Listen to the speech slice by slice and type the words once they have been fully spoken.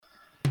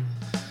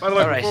By the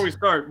way, All right. before we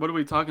start, what are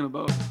we talking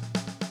about?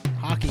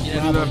 Hockey.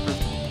 Yeah, Bravo. do that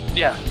first.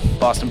 Yeah,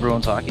 Boston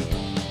Bruins hockey.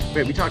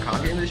 Wait, we talk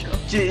hockey in the show?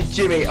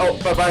 Jimmy,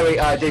 but by the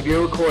way, Dave,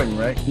 you're recording,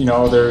 right?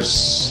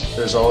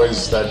 There's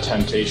always that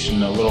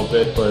temptation a little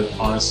bit, but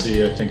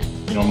honestly, I think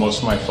most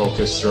of my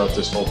focus throughout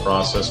this whole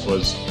process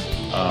was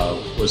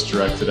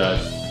directed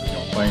at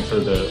playing for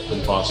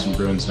the Boston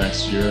Bruins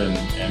next year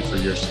and for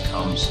years to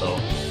come. So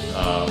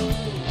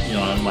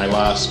my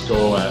last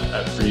go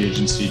at free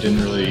agency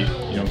didn't really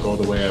go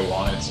the way I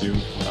wanted to.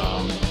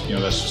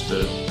 That's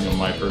just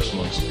my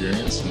personal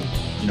experience, and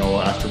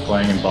after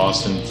playing in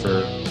Boston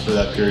for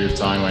that period of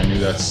time, I knew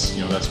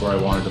that's where I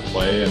wanted to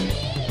play. And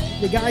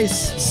the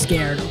guy's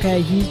scared.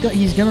 Okay,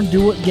 he's gonna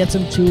do what gets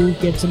him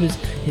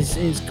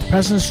his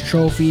President's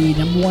Trophy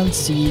 #1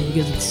 seed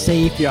because it's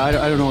safe. Yeah, I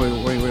don't know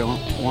where you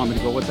want me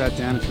to go with that,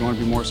 Dan. If you want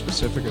to be more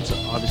specific, it's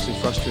obviously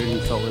frustrating.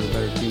 We felt we were the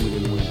better team. We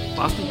didn't win.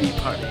 Boston Beat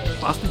Party.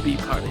 Boston Beat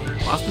Party.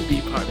 Boston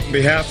Beat Party. On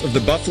behalf of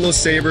the Buffalo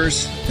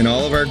Sabres and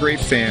all of our great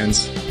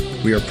fans,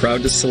 we are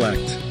proud to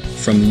select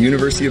from the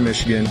University of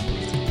Michigan,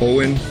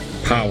 Owen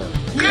Power.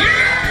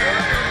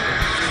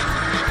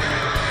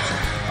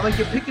 Like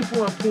you're picking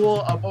from a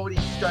pool of already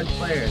stud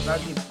players. How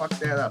do you fuck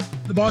that up?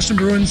 The Boston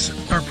Bruins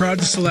are proud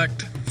to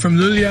select from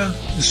Luleå,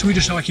 the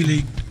Swedish Hockey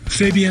League,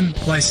 Fabian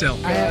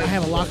Lysell. I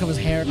have a lock of his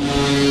hair.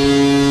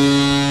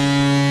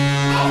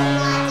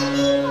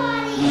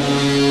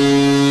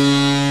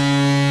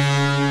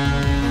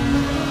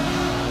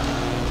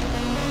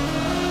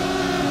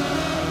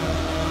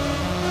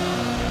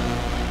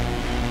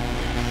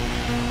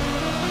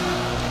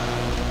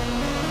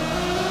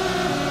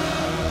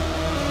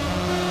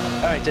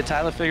 All right, did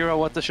Tyler figure out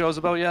what the show's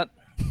about yet?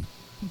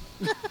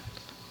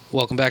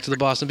 Welcome back to the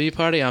Boston Beat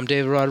Party. I'm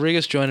David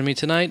Rodriguez. Joining me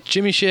tonight,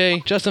 Jimmy Shea,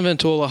 Justin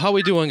Ventola. How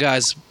we doing,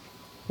 guys?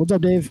 What's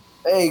up, Dave?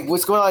 Hey,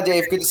 what's going on,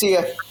 Dave? Good to see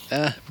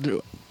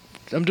you.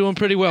 I'm doing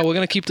pretty well. We're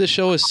going to keep this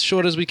show as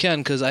short as we can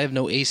because I have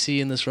no AC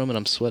in this room and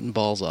I'm sweating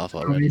balls off I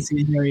already. didn't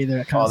see here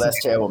either. Oh,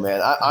 that's terrible,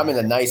 man. I'm in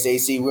a nice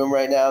AC room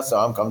right now, so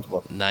I'm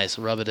comfortable. Nice.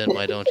 Rub it in,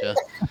 why don't you?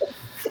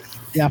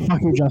 Yeah,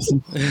 fuck you,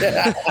 Justin.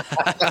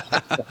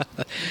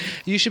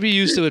 You should be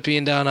used to it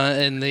being down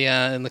in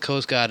the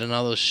Coast Guard and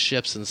all those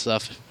ships and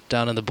stuff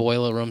down in the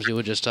boiler rooms you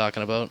were just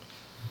talking about.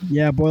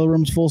 Yeah, boiler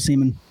room's full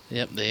semen.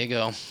 Yep, there you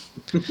go.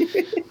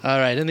 All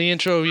right, in the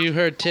intro, you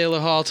heard Taylor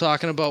Hall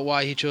talking about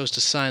why he chose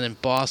to sign in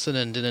Boston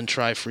and didn't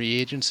try free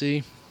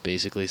agency,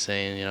 basically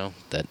saying,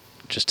 that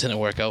just didn't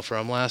work out for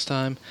him last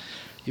time.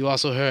 You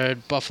also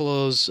heard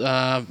Buffalo's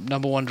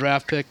 #1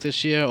 draft pick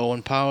this year,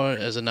 Owen Power,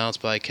 as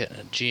announced by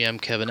GM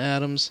Kevin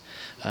Adams.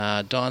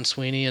 Don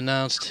Sweeney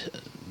announced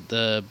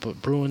the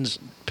Bruins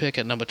pick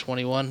at number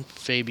 21,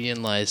 Fabian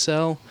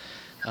Lysell.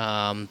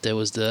 There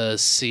was the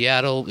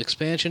Seattle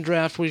expansion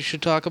draft we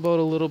should talk about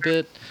a little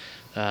bit.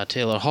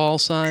 Taylor Hall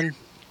signed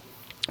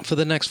for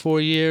the next 4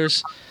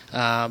 years.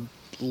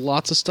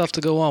 Lots of stuff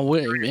to go on.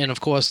 And,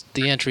 of course,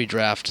 the entry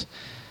draft.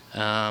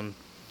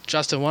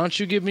 Justin, why don't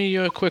you give me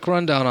your quick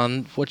rundown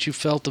on what you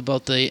felt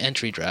about the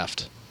entry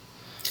draft?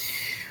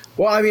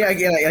 Well, I mean,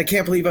 I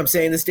can't believe I'm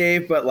saying this,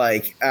 Dave, but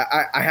I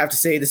have to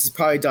say this is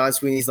probably Don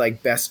Sweeney's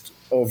best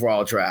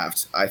overall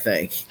draft, I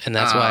think. And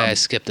that's why I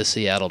skipped the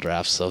Seattle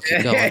draft, so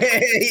keep going.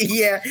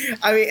 Yeah,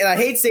 I mean, and I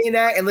hate saying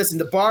that. And listen,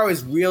 the bar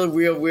is real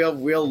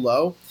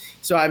low.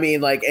 So, I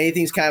mean,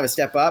 anything's kind of a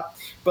step up.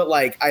 But,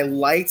 I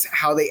liked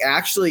how they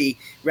actually,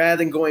 rather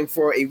than going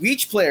for a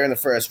reach player in the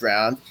first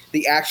round,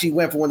 they actually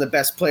went for one of the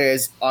best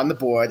players on the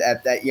board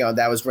at that,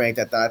 that was ranked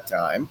at that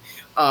time.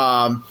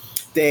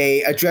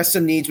 They addressed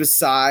some needs with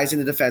size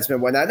in the defenseman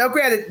and whatnot. Now,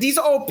 granted, these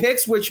are all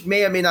picks which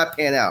may or may not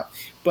pan out.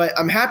 But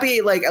I'm happy,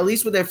 at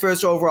least with their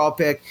first overall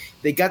pick,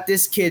 they got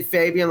this kid,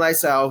 Fabian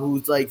Lysell,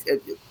 who's,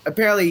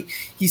 apparently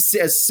he's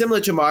similar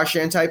to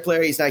Marchand type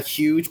player. He's not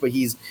huge, but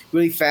he's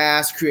really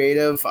fast,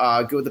 creative,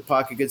 good with the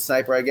puck, a good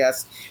sniper, I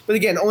guess. But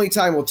again, only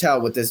time will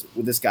tell with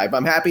this guy. But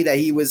I'm happy that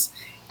he was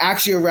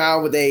actually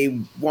around where they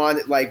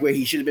wanted, where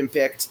he should have been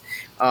picked.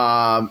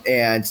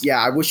 And, yeah,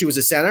 I wish he was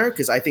a center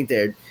because I think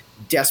they're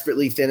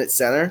desperately thin at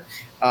center.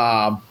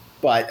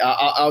 But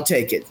I'll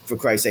take it, for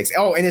Christ's sakes.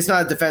 Oh, and it's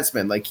not a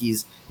defenseman.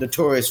 He's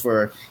notorious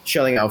for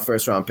shelling out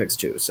first-round picks,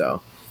 too.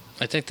 So,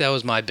 I think that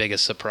was my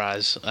biggest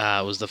surprise,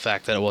 was the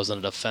fact that it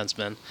wasn't a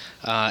defenseman.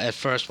 At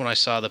first, when I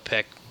saw the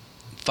pick,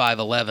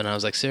 5'11", I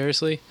was like,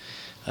 seriously?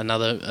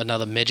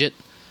 Another midget?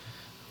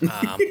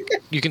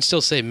 You can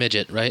still say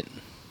midget, right?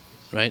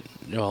 Right?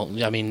 Well,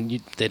 I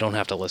mean, they don't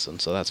have to listen,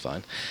 so that's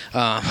fine.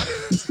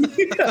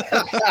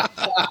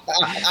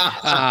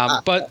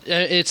 But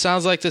it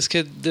sounds like this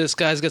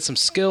guy's got some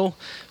skill.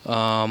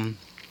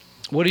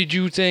 What did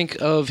you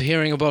think of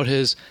hearing about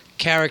his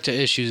character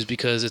issues?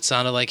 Because it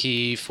sounded like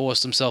he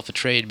forced himself a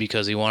trade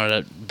because he wanted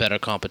a better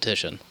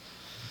competition.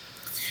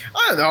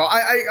 I don't know.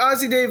 I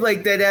honestly, Dave,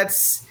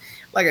 that's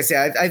like I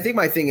said. I think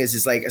my thing is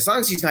as long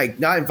as he's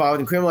not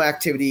involved in criminal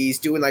activities,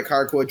 doing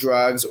hardcore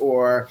drugs,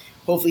 or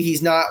hopefully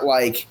he's not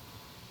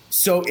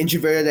so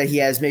introverted that he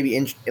has maybe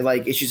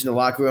issues in the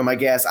locker room, I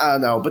guess. I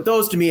don't know. But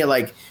those to me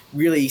are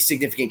really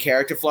significant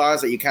character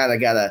flaws that you kind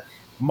of got to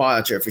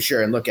monitor for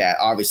sure and look at,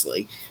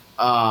 obviously.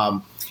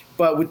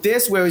 But with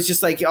this, where it's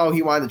just like, oh,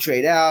 he wanted to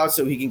trade out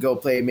so he can go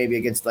play maybe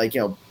against like,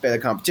 better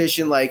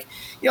competition. Like,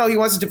 he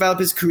wants to develop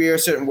his career a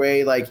certain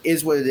way, like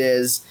is what it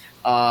is.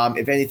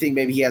 If anything,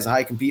 maybe he has a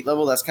high compete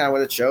level. That's kind of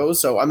what it shows.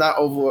 So I'm not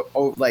over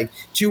like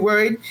too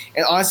worried.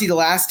 And honestly, the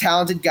last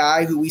talented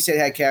guy who we said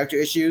had character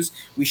issues,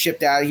 we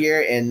shipped out of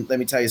here. And let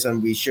me tell you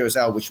something, we sure as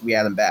hell wish we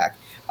had him back.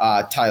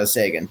 Tyler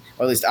Seguin,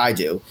 or at least I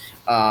do.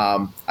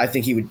 I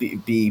think he would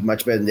be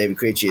much better than David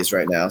Krejci is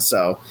right now.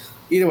 So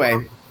either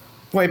way,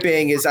 point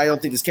being is I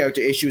don't think this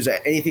character issues are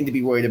anything to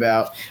be worried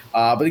about.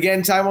 But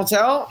again, time will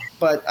tell.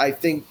 But I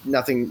think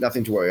nothing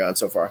to worry on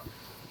so far.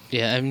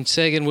 Yeah, I mean,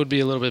 Sagan would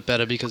be a little bit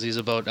better because he's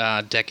about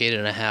a decade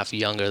and a half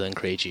younger than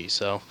Krejci.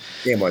 So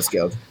yeah, more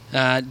skilled.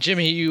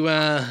 Jimmy,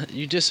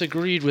 you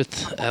disagreed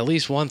with at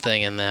least one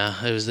thing in there.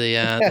 It was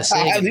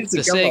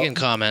the Sagan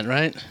comment,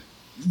 right?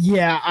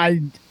 Yeah,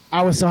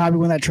 I was so happy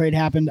when that trade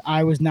happened.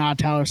 I was not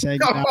a Tyler Seguin.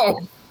 No.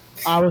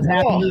 I was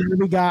happy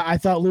we got. I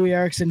thought Louis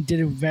Erickson did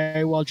a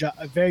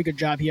very good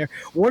job here.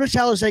 What does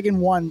Tyler Seguin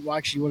won? Well,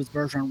 actually, what does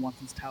Bergeron won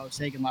since Tyler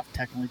Seguin left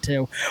technically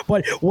too?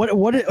 But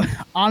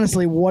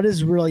honestly, what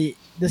is really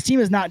this team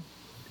is not,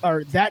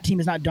 or that team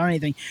has not done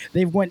anything.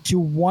 They've went to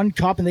one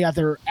cup and they got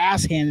their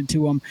ass handed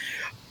to them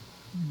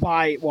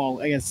by, well,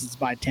 I guess it's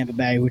by Tampa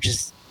Bay, which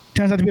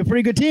turns out to be a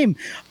pretty good team.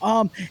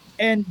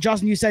 And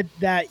Justin, you said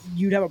that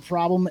you'd have a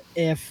problem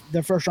if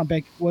the first round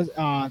pick was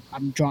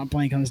I'm drawing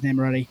blank on his name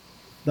already.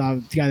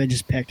 The guy they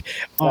just picked.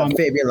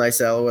 Fabian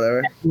Lysell or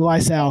whatever.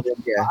 Lysell.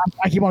 Yeah.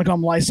 I keep wanting to call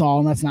him Lysol,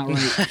 and that's not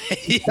right.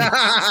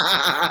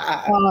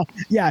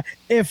 Yeah.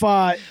 If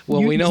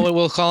we know what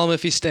we'll call him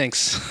if he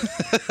stinks.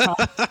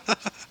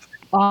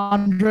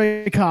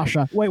 Andre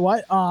Kasha. Wait,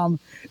 what?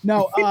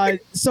 No.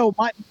 So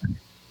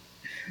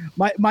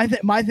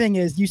my thing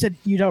is, you said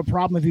you'd have a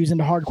problem if he was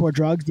into hardcore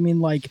drugs. You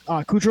mean like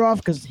Kucherov?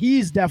 Because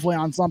he's definitely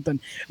on something.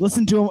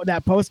 Listen to him with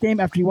that post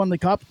game after he won the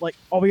cup, like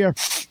over here.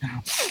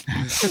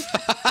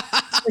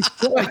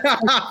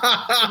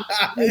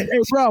 Hey,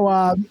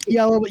 bro,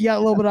 yeah, a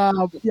little bit,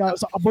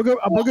 so a booger.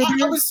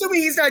 I'm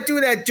assuming he's not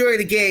doing that during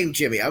the game,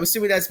 Jimmy. I'm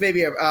assuming that's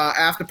maybe a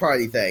after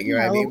party thing. You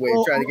know what I mean? Where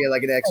you're trying to get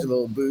like an extra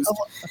little boost,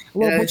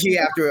 energy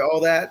after all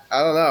that.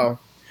 I don't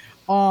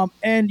know.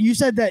 And you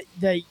said that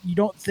you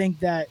don't think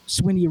that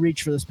Sweeney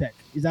reached for this pick.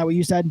 Is that what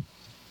you said?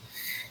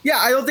 Yeah,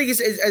 I don't think it's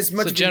as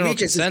much a general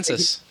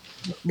consensus.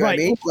 Right.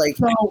 I mean? Like,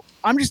 so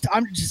I'm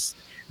just.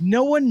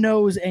 No one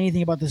knows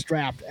anything about this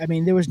draft. I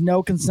mean, there was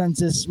no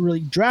consensus really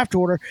draft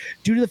order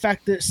due to the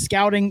fact that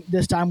scouting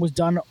this time was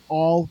done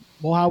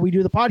how we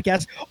do the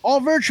podcast, all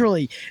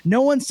virtually.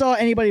 No one saw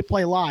anybody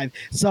play live.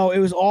 So it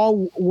was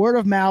all word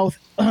of mouth,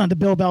 the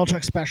Bill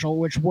Belichick special,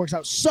 which works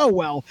out so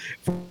well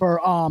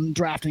for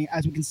drafting,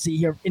 as we can see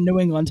here in New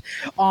England,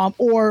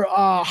 or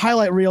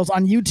highlight reels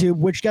on YouTube,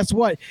 which guess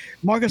what?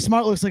 Marcus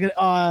Smart looks like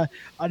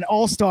an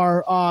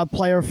all-star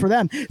player for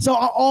them. So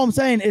all I'm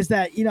saying is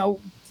that,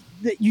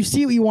 you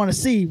see what you want to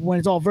see when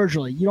it's all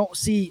virtually. You don't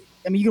see.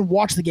 I mean, you can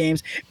watch the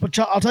games, but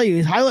I'll tell you,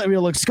 his highlight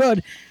reel looks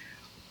good.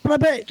 But I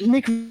bet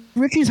Nick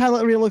Ritchie's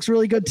highlight reel looks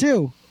really good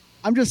too.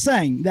 I'm just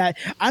saying that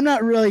I'm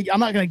not going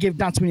to give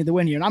Don Sweeney the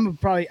win here, and I'm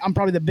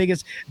probably the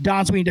biggest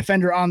Don Sweeney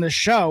defender on this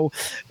show.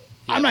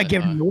 Yeah, I'm not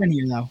giving him the win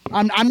here, though.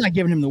 I'm not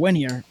giving him the win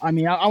here. I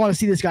mean, I want to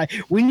see this guy.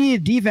 We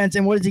need defense,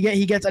 and what does he get?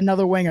 He gets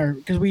another winger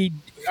because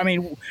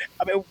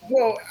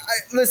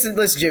listen,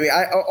 Jimmy.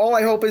 All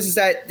I hope is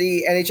that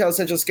the NHL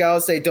Central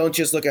Scouts, they don't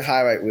just look at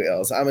highlight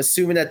reels. I'm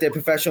assuming that they're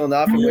professional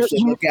enough in which they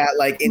look at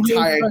like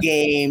entire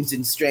games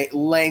and straight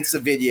lengths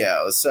of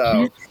videos.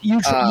 So you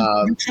know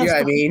what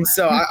I mean.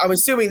 So I'm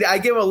assuming that I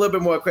give him a little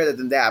bit more credit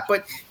than that.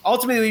 But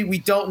ultimately, we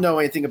don't know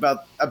anything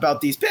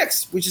about these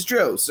picks, which is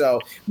true. So,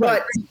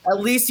 but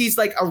at least he's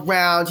like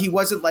around. He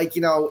wasn't like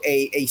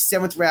a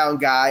seventh round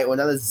guy or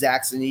another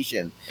Zach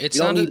Senyshyn. It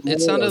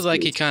sounded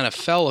like he kind of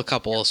fell a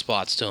couple of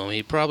spots to him.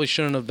 He probably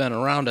shouldn't have been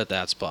around at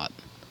that spot.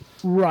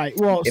 Right.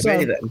 Well,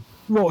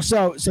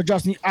 so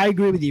Justin, I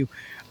agree with you.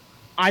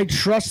 I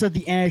trust that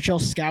the NHL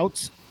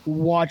scouts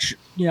watch,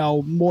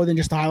 more than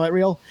just the highlight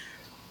reel.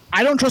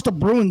 I don't trust the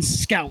Bruins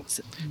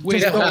scouts.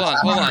 Wait, hold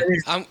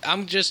on.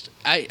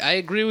 I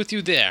agree with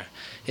you there.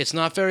 It's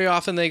not very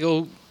often they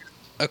go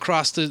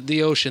across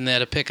the ocean there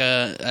to pick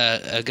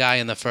a guy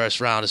in the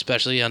first round,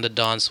 especially under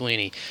Don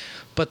Sweeney.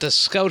 But the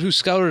scout who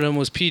scouted him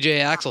was P.J.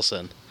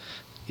 Axelson.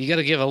 You got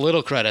to give a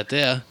little credit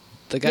there.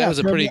 The guy was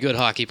a pretty good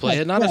hockey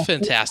player. Not a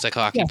fantastic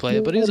hockey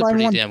player, but he was a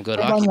pretty damn good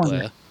hockey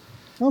player.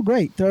 Oh,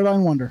 great. Third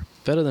line wonder.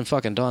 Better than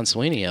fucking Don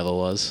Sweeney ever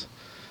was.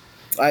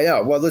 I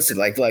know. Well, listen,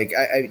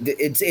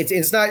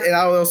 it's not, and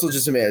I'll also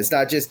just admit, it's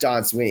not just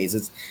Don Sweeney's.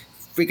 It's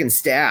freaking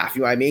staff.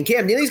 You know what I mean?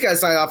 Cam Neely's got to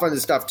sign off on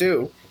this stuff,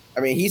 too. I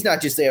mean, he's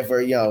not just there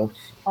for,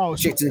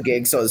 chicks and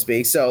gigs, so to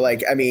speak. So,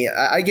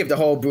 I give the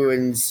whole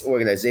Bruins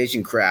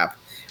organization crap.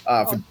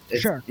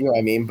 Sure. You know what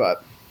I mean?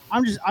 But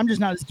I'm just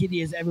not as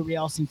giddy as everybody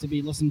else seems to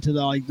be listening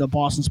to the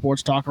Boston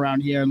sports talk around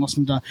here and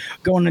listening to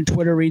going on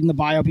Twitter, reading the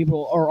bio.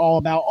 People are all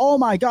about, oh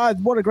my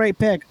God, what a great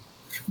pick.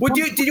 Well,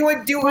 do you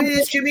want to do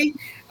this, Jimmy?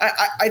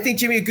 I think,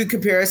 Jimmy, a good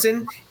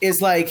comparison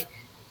is like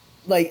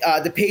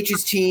the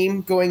Patriots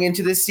team going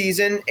into this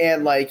season,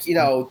 and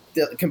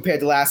compared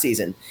to last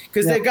season,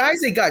 because the guys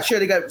they got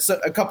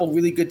a couple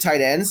really good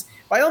tight ends,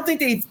 but I don't think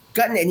they've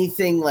gotten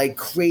anything like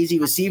crazy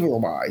receiver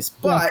wise.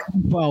 But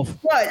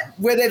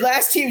where the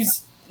last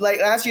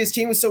year's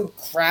team was so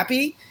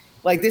crappy,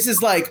 like this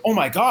is like, oh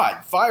my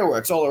god,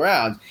 fireworks all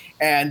around.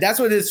 And that's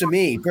what it is for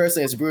me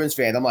personally as a Bruins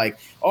fan. I'm like,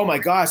 oh my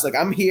gosh, like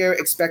I'm here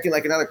expecting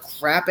like another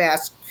crap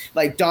ass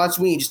like Don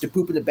Sweeney just to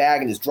poop in the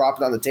bag and just drop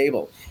it on the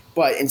table.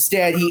 But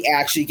instead, he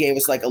actually gave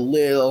us like a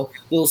little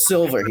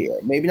silver here.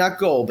 Maybe not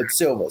gold, but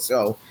silver.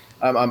 So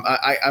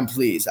I'm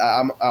pleased.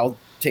 I'll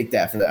take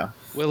that for now.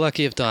 We're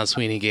lucky if Don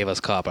Sweeney gave us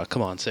copper.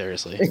 Come on,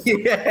 seriously.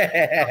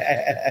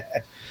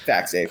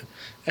 Facts, Dave.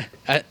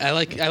 I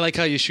like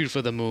how you shoot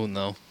for the moon,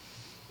 though.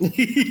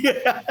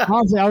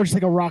 Honestly, I would just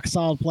take a rock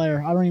solid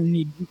player. I don't even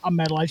need a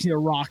medal. I just need a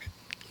rock.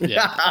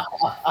 Yeah.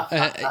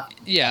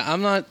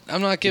 I'm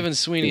not giving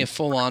Sweeney a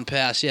full on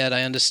pass yet.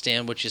 I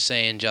understand what you're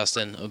saying,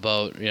 Justin,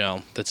 about,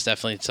 that's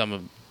definitely some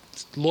of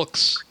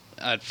looks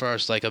at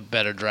first like a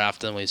better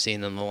draft than we've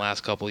seen in the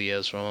last couple of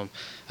years from him.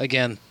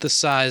 Again, the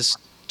size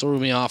threw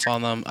me off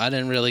on them. I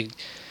didn't really,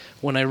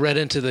 when I read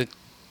into the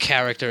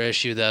character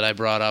issue that I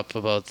brought up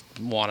about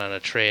wanting a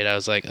trade, I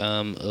was like,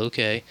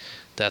 okay,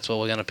 that's what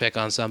we're going to pick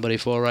on somebody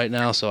for right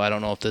now, so I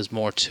don't know if there's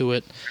more to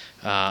it.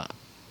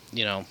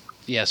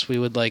 Yes, we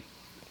would like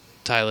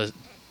Tyler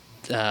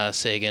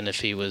Seguin if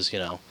he was,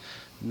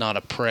 not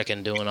a prick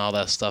and doing all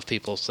that stuff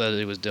people said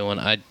he was doing.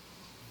 I'd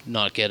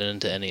not get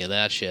into any of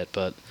that shit,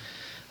 but...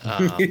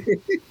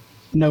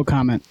 no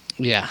comment.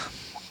 Yeah.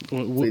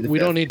 We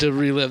don't need to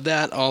relive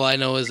that. All I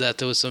know is that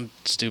there was some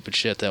stupid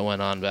shit that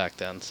went on back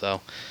then,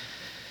 so...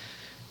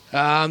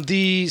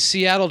 the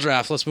Seattle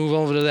draft, let's move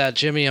over to that.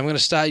 Jimmy, I'm going to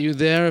start you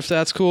there if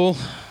that's cool.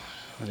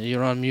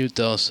 You're on mute,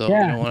 though, so if you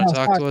don't want to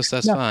talk to us,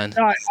 that's fine.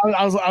 No,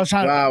 I was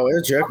trying to... Wow, what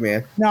a jerk,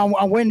 man. No,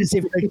 I'm waiting to see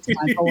if it's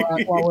time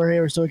while we're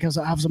here so we can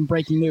have some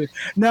breaking news.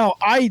 No,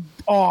 I'm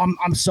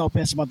so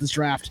pissed about this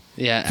draft.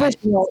 Yeah,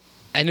 First of all,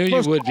 I knew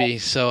you would be.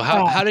 So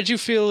how did you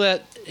feel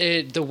that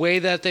the way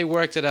that they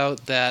worked it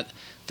out, that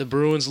the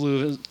Bruins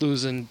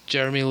losing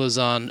Jeremy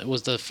Lauzon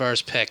was the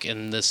first pick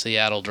in the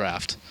Seattle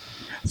draft?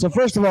 So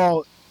first of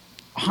all,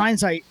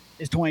 hindsight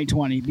is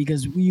 20/20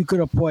 because you could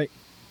have put,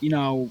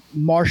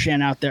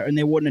 Marchand out there and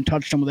they wouldn't have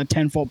touched him with a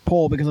 10-foot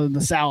pole because of the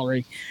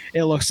salary.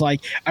 It looks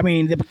like. I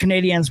mean, the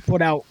Canadians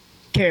put out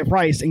Carey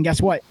Price, and guess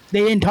what?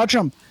 They didn't touch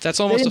him. That's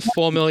almost a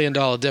 $4 million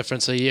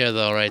difference a year,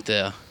 though, right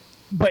there.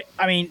 But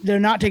I mean, they're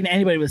not taking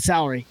anybody with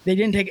salary. They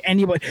didn't take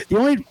anybody. The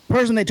only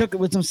person they took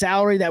with some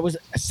salary that was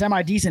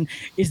semi decent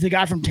is the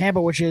guy from Tampa,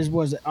 was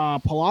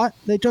Palat.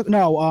 They took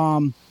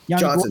Johnson.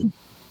 Gordon?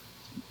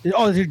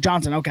 Oh,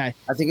 Johnson. Okay.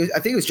 I think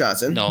it was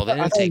Johnson. No, they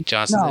didn't take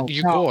Johnson.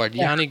 Gord,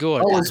 Yanni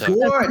Gord. Oh, it's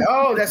Gord.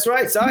 Oh, that's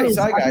right. Sorry,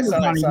 guys.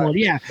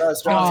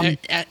 Sorry.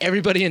 Yeah.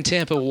 Everybody in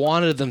Tampa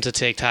wanted them to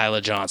take Tyler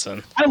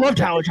Johnson. I love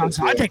Tyler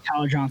Johnson. I'd take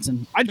Tyler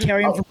Johnson. I'd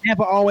carry him from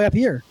Tampa all the way up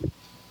here.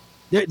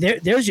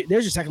 There's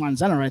your second line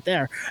center right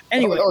there.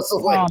 Anyway,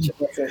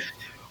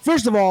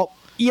 first of all,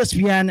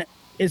 ESPN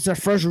is their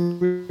first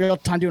real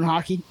time doing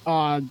hockey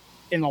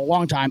in a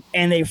long time,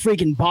 and they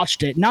freaking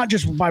botched it. Not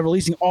just by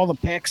releasing all the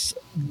picks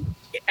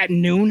at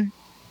noon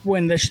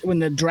when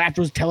the draft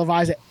was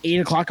televised at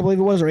 8:00, I believe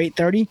it was, or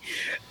 8:30.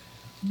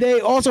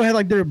 They also had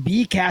like their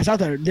B cast out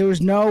there. There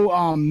was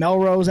no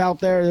Melrose out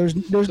there. There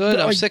was good.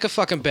 I'm sick of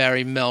fucking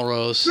Barry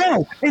Melrose.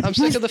 No, I'm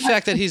sick of the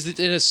fact that he's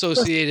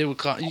associated with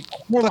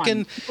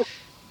fucking.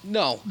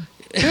 No.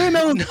 Barry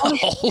Melrose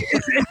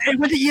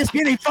went to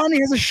ESPN. He finally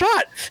has a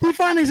shot. He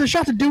finally has a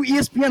shot to do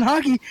ESPN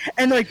hockey,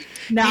 and like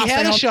now he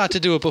had a shot to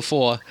do it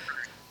before.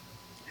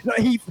 No,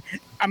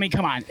 I mean,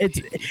 come on. It's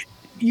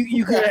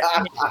you could.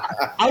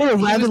 I would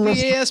have rather the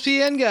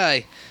ESPN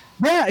guy.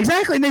 Yeah,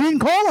 exactly. And they didn't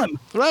call him.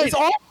 Right. It's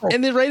awful.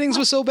 And the ratings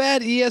were so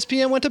bad,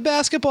 ESPN went to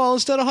basketball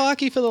instead of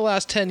hockey for the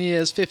last 10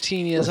 years,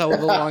 15 years,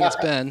 however long it's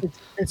been.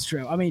 It's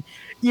true. I mean,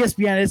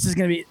 ESPN, this is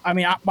going to be – I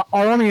mean,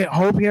 our only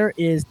hope here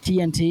is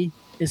TNT.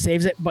 It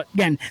saves it. But,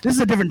 again, this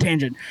is a different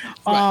tangent.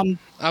 Right.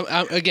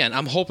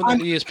 I'm hoping that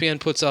ESPN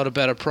puts out a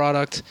better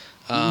product.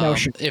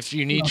 If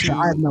you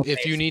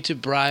need to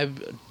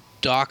bribe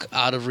Doc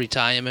out of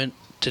retirement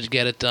to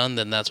get it done,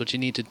 then that's what you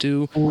need to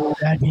do. Oh,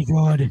 that'd be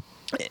good.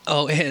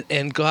 Oh,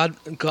 and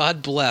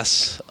God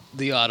bless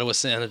the Ottawa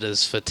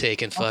Senators for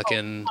taking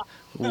fucking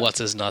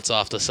what's-his-nuts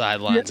off the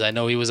sidelines. I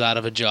know he was out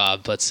of a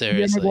job, but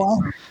seriously.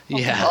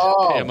 Yeah,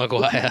 Pierre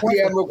Maguire.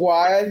 Pierre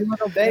Maguire.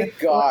 Thank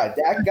God.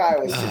 That guy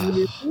was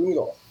just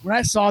brutal. When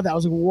I saw that, I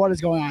was like, what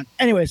is going on?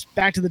 Anyways,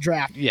 back to the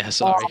draft. Yeah,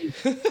 sorry.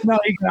 No,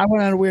 I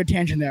went on a weird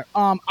tangent there.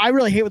 I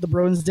really hate what the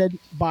Bruins did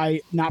by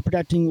not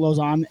protecting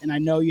Lauzon, and I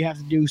know you have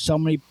to do so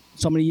many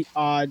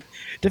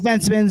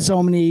defensemen,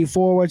 so many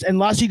forwards.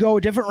 Unless you go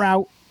a different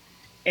route,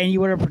 and you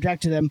would have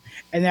protected them,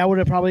 and that would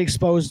have probably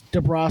exposed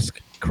DeBrusk,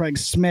 Craig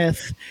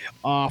Smith,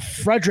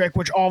 Frederick,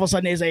 which all of a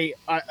sudden is a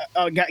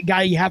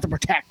guy you have to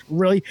protect.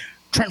 Really,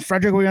 Trent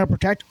Frederick we're going to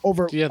protect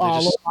over.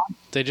 Yeah,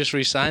 they just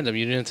re-signed him.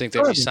 You didn't think they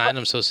re-signed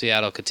him so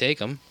Seattle could take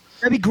him?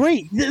 That'd be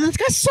great. This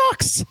guy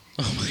sucks.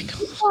 Oh my God.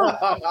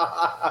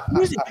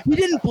 He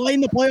didn't play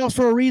in the playoffs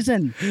for a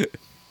reason.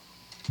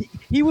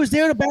 He was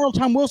there to battle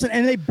Tom Wilson,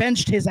 and they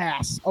benched his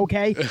ass.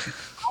 Okay,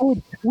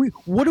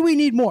 what do we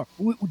need more?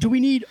 Do we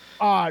need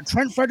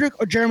Trent Frederick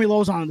or Jeremy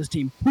Lozon on this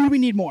team? Who do we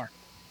need more?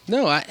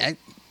 No, I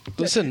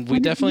listen. We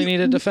definitely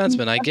need a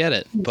defenseman. I get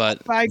it,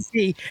 but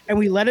 5C, and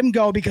we let him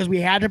go because we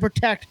had to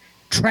protect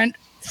Trent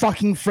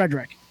fucking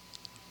Frederick.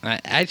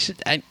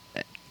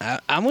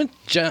 I'm with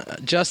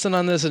Justin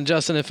on this, and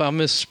Justin, if I'm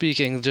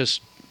misspeaking,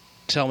 just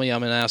tell me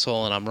I'm an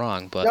asshole and I'm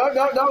wrong. But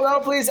no,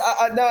 please,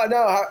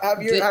 no.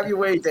 Have your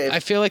way, Dave. I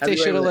feel like they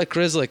should have let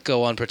Grzelcyk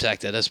go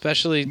unprotected,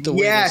 especially the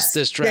way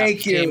this draft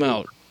came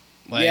out.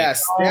 Like,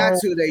 yes,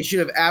 that's who they should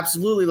have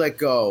absolutely let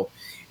go.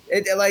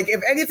 Like,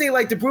 if anything,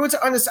 like the Bruins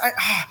are on this.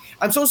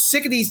 I'm so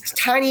sick of these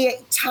tiny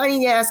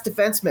ass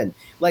defensemen.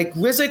 Like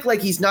Grzelcyk,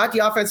 like he's not the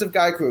offensive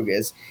guy Krug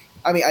is.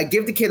 I mean, I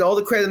give the kid all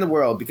the credit in the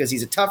world because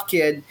he's a tough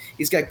kid.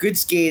 He's got good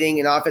skating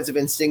and offensive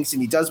instincts,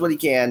 and he does what he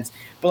can.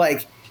 But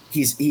like,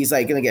 he's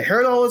like going to get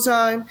hurt all the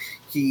time.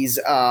 He's,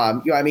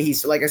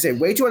 he's like I said,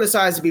 way too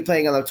undersized to be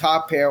playing on the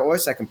top pair or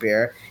second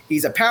pair.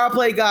 He's a power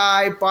play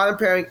guy, bottom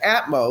pairing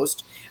at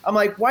most. I'm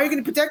like, why are you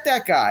going to protect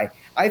that guy?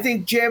 I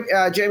think Jeremy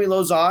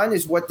Lauzon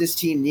is what this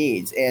team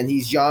needs, and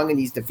he's young and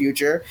he's the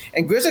future.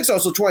 And Grzelcyk's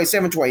also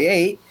 27,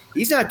 28.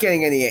 He's not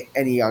getting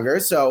any younger.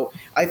 So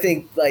I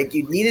think like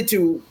you needed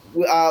to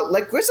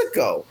let Grzelcyk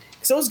go.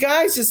 So those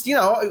guys just,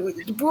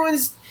 the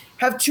Bruins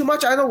have too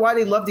much. I don't know why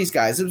they love these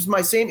guys. It was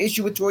my same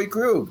issue with Torrey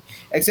Krug,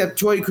 except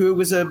Torrey Krug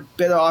was a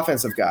better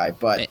offensive guy.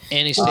 But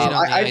and he stayed on the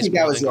I ice think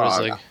that was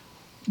wrong.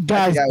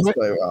 Guys,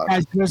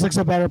 Grzelcyk's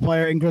a better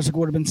player, and Grzelcyk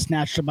would have been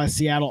snatched up by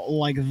Seattle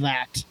like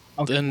that.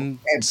 Okay. And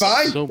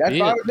fine. So that's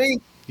fine with me.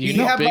 You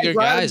know bigger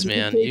guys,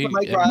 man.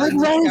 Mike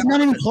Ryan's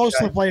not even close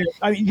to the player.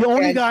 I mean, the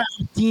only guy on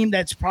the team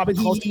that's probably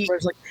close to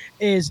Grzelcyk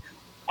is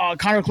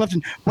Connor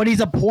Clifton, but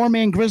he's a poor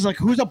man Grzelcyk,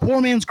 who's a poor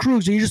man's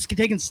Krug. So you're just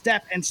taking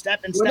step and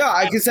step and step. Well, no,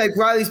 I can say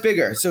Riley's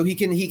bigger, so he's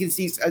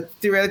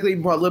theoretically a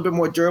little bit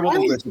more durable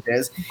than Grzelcyk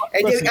is.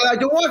 And I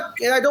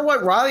don't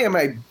want Riley on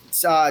my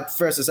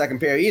first or second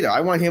pair either. I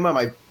want him on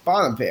my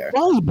bottom pair.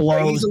 Riley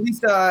blows.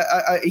 He's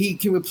at least he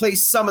can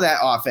replace some of that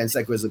offense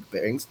that Grzelcyk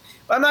brings,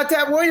 but I'm not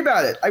that worried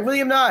about it. I really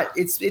am not.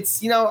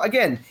 It's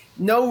again,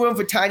 no room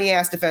for tiny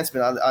ass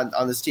defensemen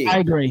on this team. I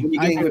agree.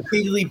 You're getting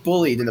repeatedly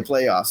bullied in the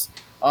playoffs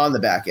on the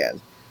back end.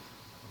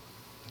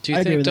 Do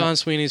you think Don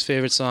Sweeney's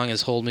favorite song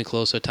is "Hold Me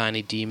Closer,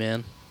 Tiny D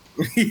Man"?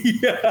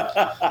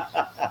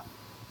 Yeah,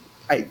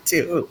 I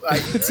do.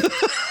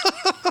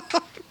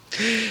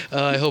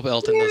 I hope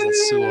Elton doesn't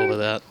sue over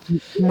that.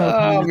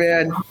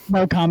 Man,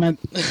 no comment.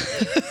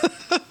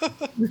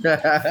 They're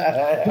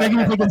going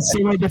to take it so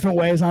many different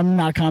ways. I'm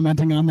not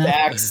commenting on that.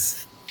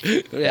 Facts.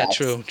 Yeah,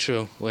 true.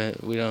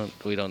 We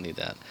don't need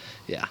that.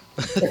 Yeah.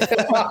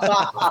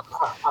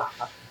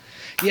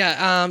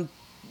 Yeah.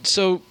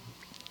 So,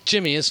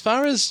 Jimmy, as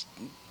far as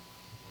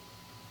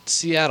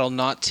Seattle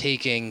not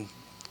taking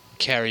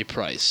Carey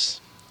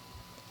Price,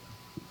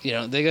 they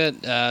got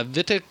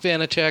Vitek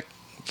Vanacek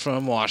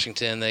from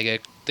Washington.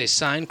 They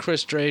signed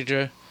Chris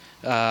Drager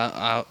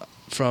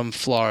from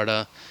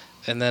Florida,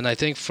 and then I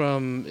think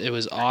it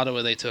was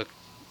Ottawa they took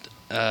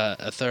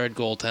a third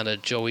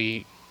goaltender,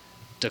 Joey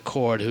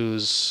Decord,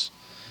 who's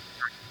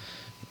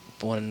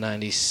born in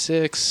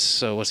 '96.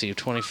 So what's he,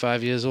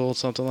 25 years old,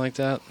 something like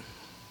that?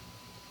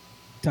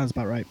 Sounds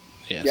about right.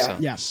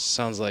 Yeah.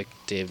 Sounds like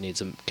Dave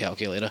needs a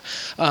calculator.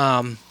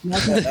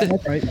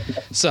 That's right.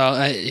 So,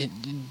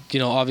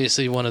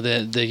 obviously one of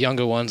the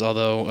younger ones,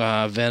 although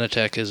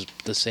Vanacek is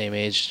the same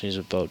age. He's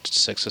about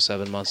 6 or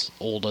 7 months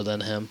older than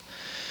him.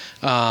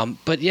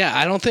 But, yeah,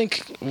 I don't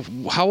think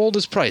 – how old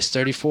is Price,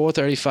 34,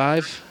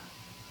 35?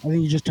 I think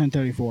he just turned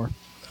 34.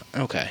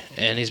 Okay,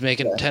 and he's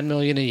making $10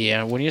 million a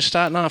year. When you're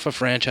starting off a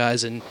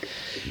franchise and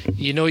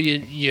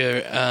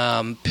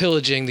you're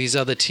pillaging these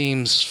other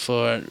teams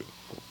for,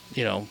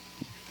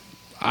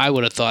 I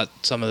would have thought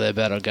some of their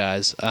better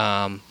guys.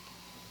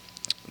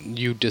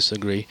 You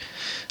disagree.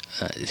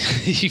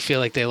 You feel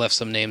like they left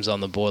some names on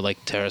the board,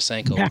 like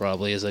Tarasenko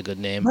probably is a good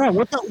name. Bro,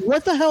 what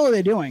the hell are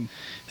they doing?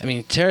 I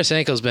mean,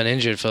 Tarasenko's been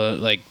injured for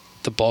like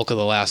the bulk of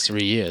the last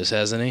 3 years,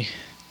 hasn't he?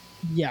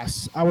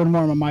 Yes, I wouldn't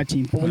want him on my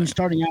team. But when you're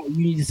starting out, you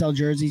need to sell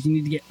jerseys. You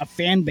need to get a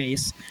fan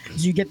base so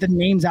you get the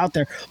names out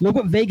there. Look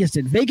what Vegas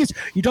did. Vegas,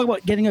 you talk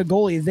about getting a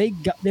goalie.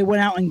 They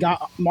went out and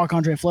got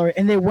Marc-Andre Fleury,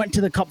 and they went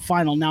to the Cup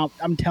final. Now,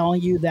 I'm telling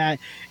you that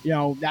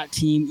that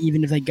team,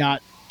 even if they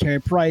got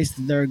Carey Price,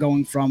 they're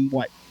going from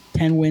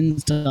 10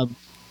 wins to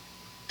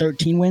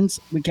 13 wins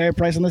with Carey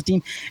Price on this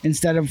team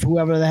instead of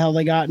whoever the hell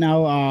they got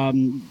now,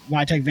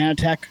 Vitek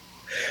Vanacek.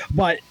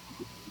 But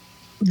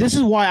this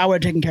is why I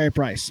would have taken Carey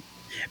Price.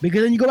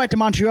 Because then you go back to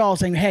Montreal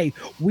saying, hey,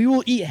 we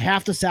will eat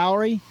half the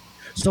salary,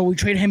 so we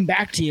trade him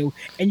back to you,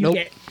 and you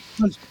get...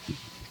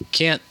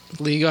 Can't.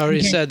 League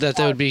already said that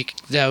would be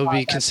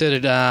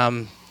considered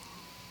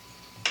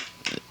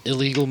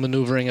illegal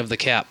maneuvering of the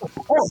cap.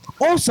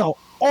 Also,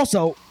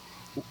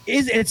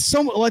 it's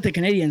somewhat like the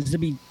Canadians to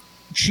be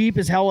cheap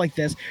as hell like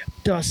this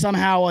to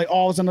somehow like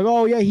all of a sudden like,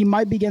 oh yeah, he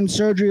might be getting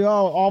surgery. Oh,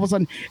 all of a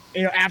sudden,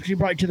 after he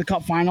brought it to the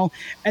Cup final,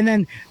 and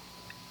then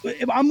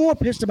I'm more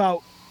pissed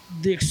about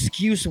the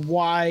excuse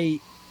why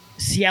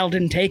Seattle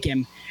didn't take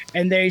him,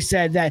 and they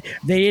said that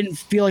they didn't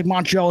feel like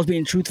Montreal was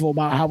being truthful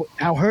about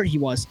how hurt he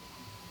was.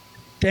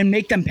 Then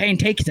make them pay and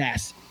take his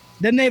ass.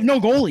 Then they have no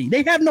goalie.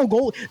 They have no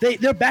goalie.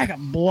 Their backup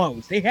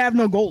blows. They have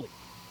no goalie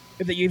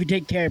if you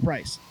take Carey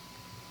Price.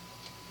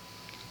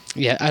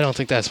 Yeah, I don't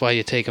think that's why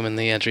you take him in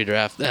the entry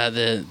draft,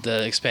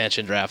 the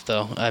expansion draft,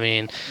 though. I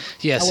mean,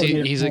 yes,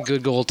 he's a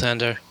good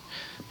goaltender.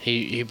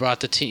 He brought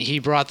the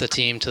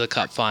team to the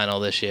Cup final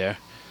this year.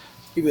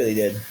 He really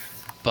did.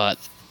 But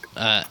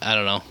I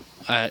don't know.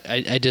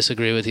 I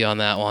disagree with you on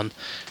that one.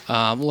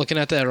 Looking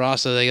at that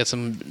roster, they got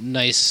some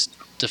nice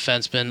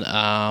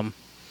defensemen.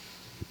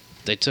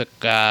 They took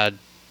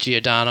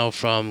Giordano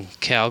from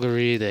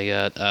Calgary. They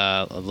got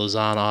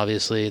Lausanne,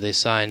 obviously. They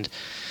signed,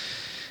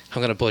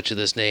 I'm going to butcher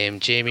this name,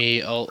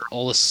 Jamie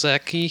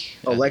Oleksiak.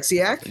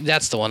 Oleksiak?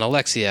 That's the one,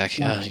 Oleksiak.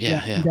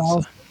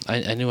 Yeah.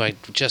 I knew I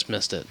just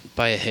missed it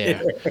by a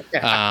hair.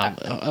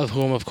 Of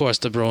whom, of course,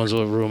 the Bruins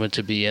were rumored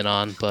to be in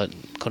on, but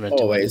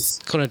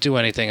couldn't do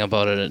anything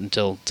about it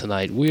until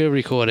tonight. We are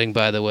recording,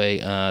 by the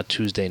way,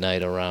 Tuesday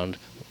night around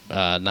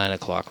 9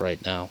 o'clock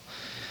right now,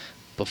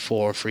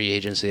 before free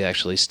agency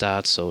actually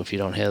starts. So if you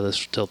don't hear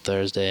this till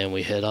Thursday and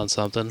we hit on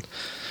something,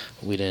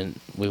 we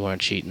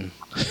weren't cheating.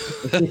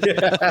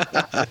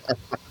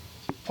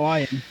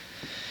 I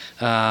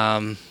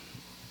am.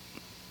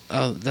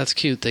 Oh, that's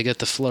cute. They get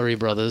the Fleury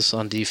brothers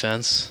on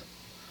defense.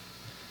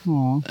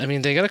 Aww. I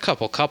mean, they got a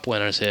couple Cup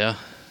winners here.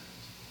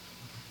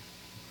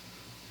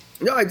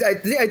 No, I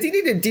think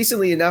they did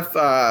decently enough,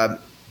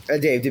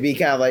 Dave, to be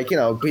kind of like,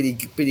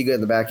 pretty good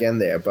in the back end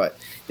there. But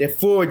their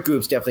forward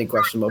group's definitely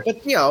questionable.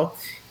 But, you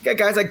got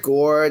guys like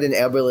Gord and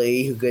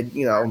Eberle who could,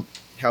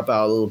 help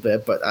out a little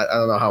bit. But I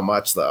don't know how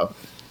much, though.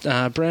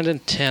 Brandon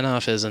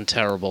Tanoff isn't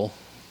terrible.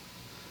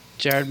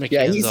 Jared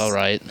McCann's all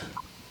right.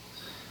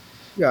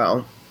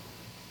 No.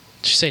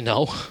 Did you say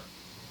no?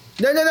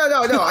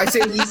 No. I say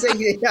he's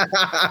saying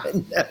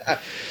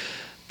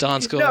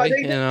Don Scully,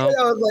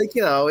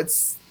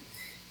 it's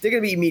they're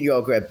gonna be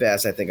mediocre at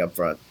best, I think, up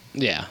front.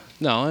 Yeah,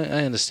 no,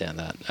 I understand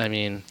that. I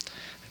mean,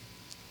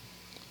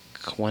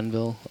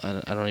 Quenneville,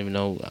 I don't even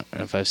know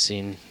if I've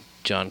seen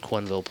John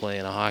Quenneville play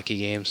in a hockey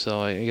game,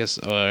 so I guess,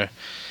 or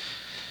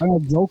I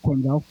know Joe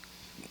Quenneville.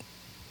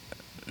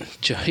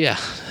 Yeah,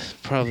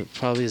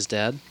 probably his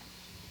dad,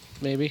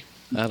 maybe.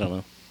 I don't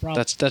know.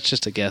 That's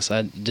just a guess.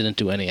 I didn't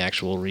do any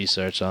actual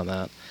research on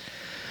that.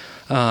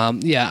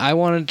 I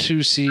wanted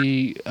to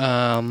see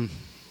the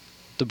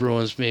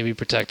Bruins maybe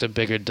protect a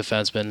bigger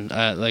defenseman.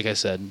 Like I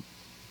said,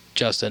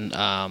 Justin,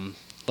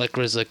 let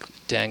Grzelcyk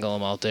dangle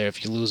him out there.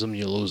 If you lose him,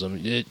 you lose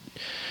him.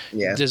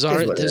 There's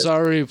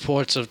already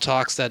reports of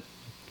talks that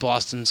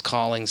Boston's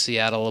calling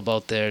Seattle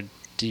about their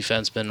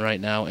defenseman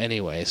right now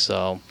anyway,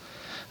 so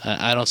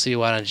I don't see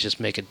why don't you just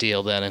make a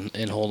deal then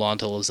and hold on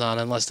to Lausanne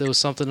unless there was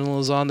something in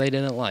Lausanne they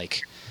didn't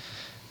like.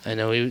 I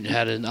know he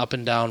had an up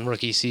and down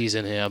rookie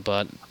season here,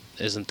 but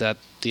isn't that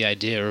the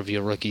idea of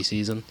your rookie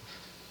season?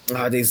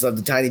 Oh, they just love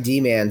the tiny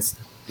D-mans.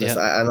 Yeah.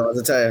 I don't know what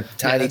to tell you.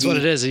 Tiny that's D. what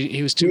it is.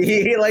 He was too.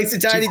 He likes the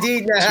tiny D.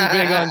 Too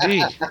big on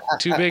D.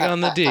 Too big on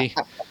the D.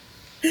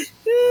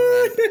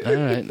 All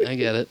right, I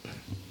get it.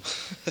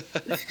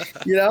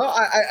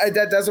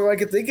 That's what I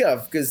could think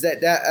of, because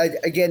that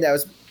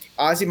was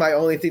honestly my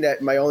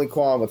only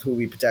qualm with who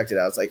we protected.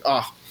 I was like,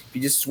 if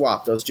you just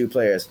swap those two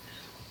players.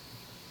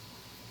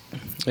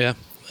 Yeah.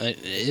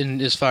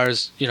 And as far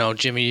as,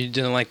 Jimmy, you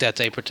didn't like that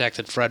they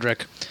protected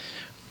Frederick.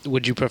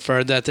 Would you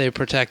prefer that they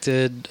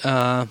protected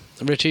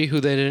Richie, who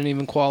they didn't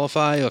even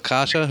qualify, or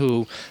Kasha,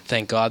 who,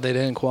 thank God, they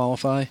didn't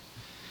qualify?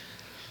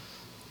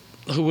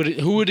 Who would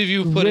have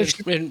you put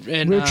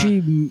in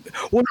Richie?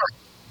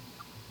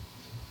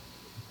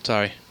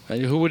 Sorry,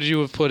 who would you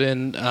have put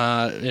in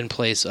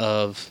place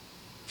of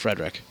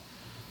Frederick?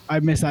 I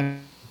missed that.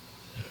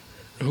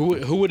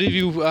 Who would have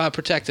you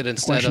protected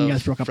instead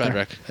of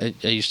Frederick?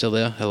 Are you still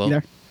there? Hello. You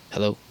there?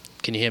 Hello.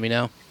 Can you hear me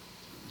now?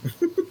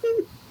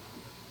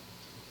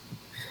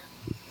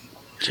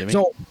 Jimmy.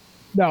 So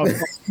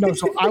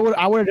I would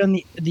have done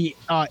the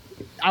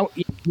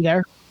you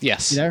there?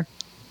 Yes. You there?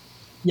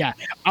 Yeah,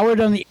 I would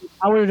have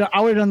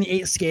done the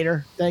 8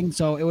 skater thing.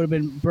 So it would have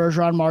been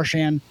Bergeron,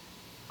 Marchand,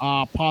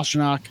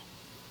 Pastrnak.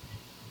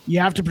 You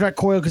have to protect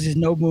Coyle because he's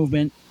no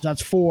movement. So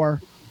that's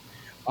 4.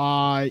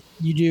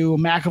 You do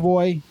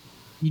McAvoy,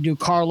 you do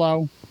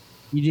Carlo,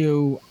 you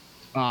do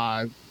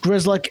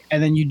Grzelcyk,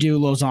 and then you do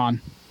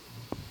Lausanne.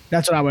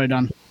 That's what I would have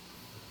done.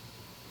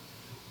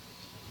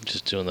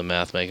 Just doing the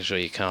math, making sure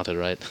you counted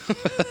right.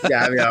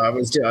 Yeah, I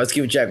was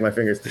keeping track with my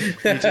fingers. Me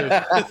too.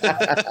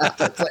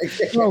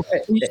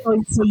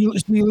 So you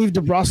leave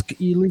DeBrusque,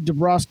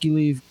 you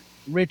leave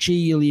Richie,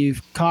 you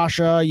leave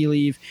Kasha, you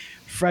leave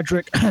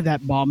Frederick,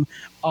 that bum.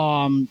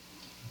 No,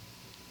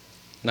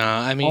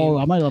 I mean,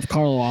 I might have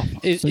Carlo off.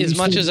 As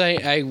much as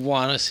I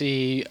want to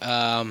see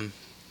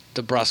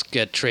DeBrusque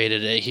get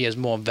traded, he has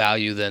more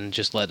value than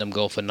just letting him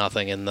go for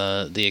nothing in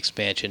the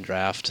expansion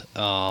draft.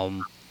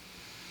 Yeah.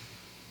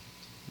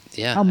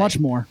 How much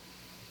more?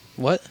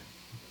 What?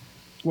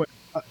 What?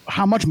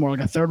 How much more? Like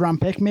a third-round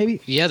pick,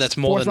 maybe? Yeah, that's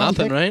more than Fourth-round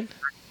nothing, pick? right?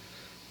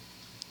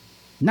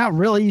 Not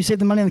really. You save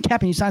the money on the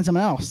cap and you sign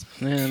someone else.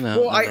 Yeah,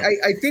 no. Well,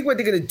 I think what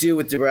they're going to do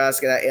with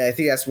DeBrusque, and I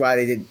think that's why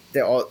they did.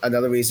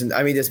 Another reason.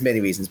 I mean, there's many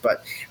reasons,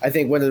 but I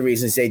think one of the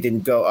reasons they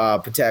didn't go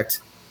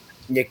protect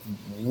Nick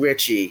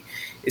Ritchie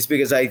is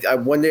because I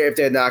wonder if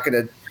they're not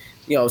going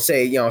to,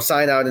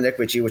 sign out to Nick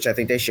Ritchie, which I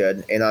think they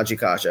should, and Anji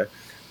Kasha,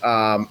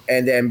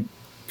 and then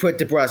put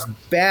DeBrusque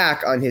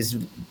back on his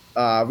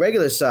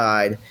regular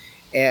side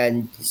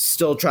and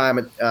still try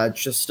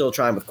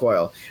with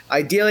Coyle.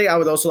 Ideally, I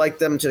would also like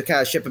them to kind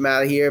of ship him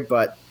out of here,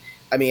 but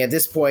I mean, at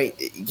this point,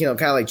 kind of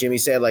like Jimmy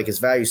said, like his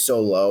value's so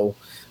low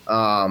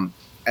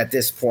at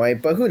this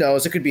point. But who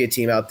knows? There could be a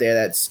team out there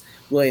that's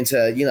willing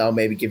to,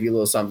 maybe give you a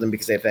little something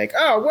because they think,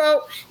 oh,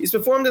 well, he's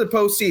performed in the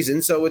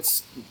postseason, so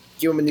it's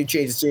give him a new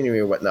change of scenery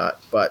or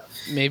whatnot. But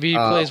maybe he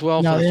plays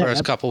well for the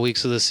first couple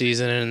weeks of the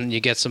season, and you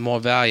get some more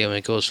value, and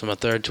it goes from a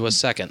third to a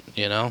second.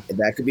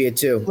 That could be it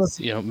too.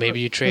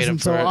 Maybe you trade him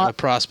for a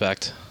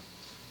prospect.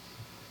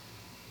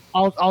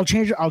 I'll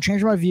change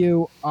my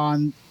view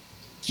on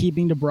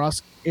keeping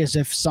DeBrusque is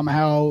if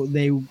somehow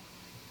they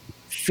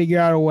figure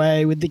out a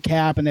way with the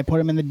cap and they put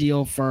him in the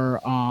deal for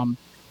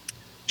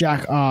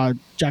Jack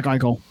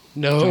Eichel.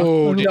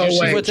 No, did you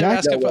see way. what they're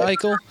asking for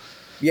Eichel?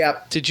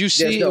 Yep. Did you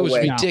see? It was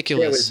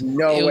ridiculous. There was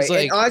no way.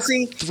 Like and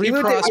honestly, three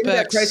even prospects. if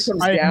that price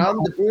comes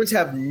down, the Bruins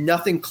have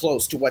nothing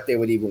close to what they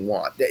would even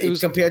want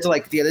compared to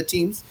like the other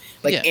teams,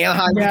 like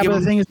Anaheim. Yeah, but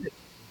the thing is,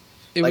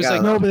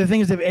 but the thing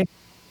is,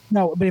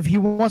 if he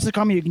wants to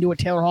come here, you can do what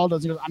Taylor Hall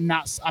does. He goes, I'm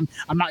not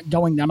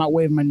going. I'm not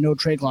waiving my no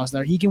trade clause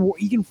there. He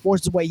can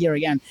force his way here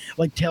again,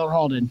 like Taylor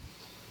Hall did.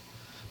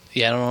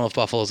 Yeah, I don't know if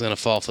Buffalo's going to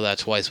fall for that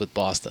twice with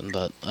Boston,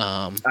 but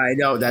I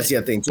know that's the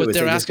other thing too. But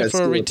they're asking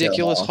for a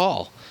ridiculous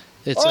haul.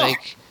 It's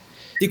like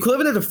the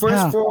equivalent of the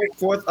first four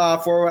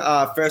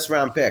first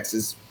round picks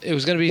is. It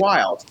was going to be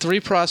wild. 3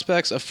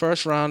 prospects, a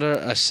first rounder,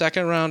 a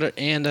second rounder,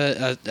 and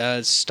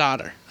a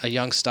starter, a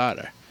young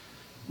starter.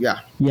 Yeah.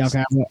 Yeah.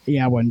 Okay.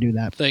 Yeah, I wouldn't do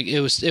that. Like it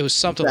was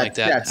something like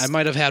that. I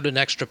might have had an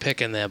extra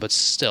pick in there, but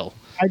still.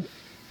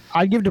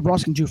 I'd give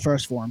DeBrusque and 2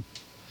 firsts for him.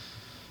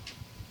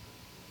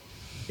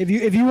 If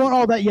you want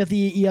all that, you have to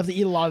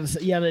eat a lot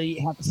of you have to eat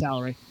half the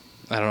salary.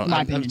 I don't know.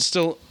 I'm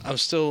still I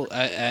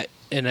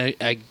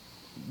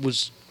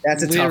was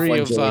that's a leery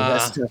tough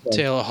one, of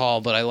Taylor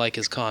Hall, but I like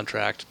his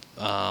contract.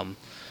 I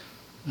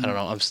don't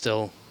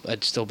know.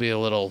 I'd still be a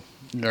little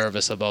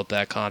nervous about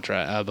that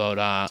contract, about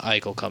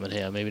Eichel coming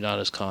here. Maybe not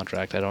his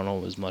contract. I don't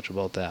know as much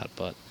about that,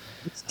 but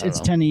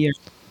it's 10 a year.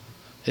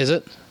 Is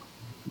it?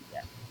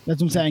 Yeah,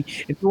 that's what I'm saying.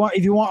 If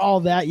you want all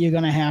that, you're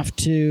gonna have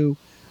to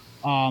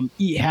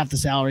eat half the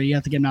salary. You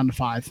have to get him down to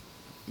 5.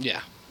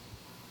 Yeah.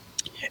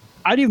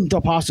 I'd even throw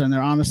Pasta in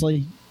there,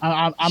 honestly.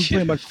 I'm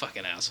pretty much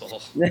fucking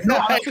asshole.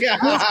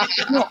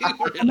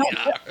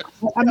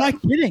 I'm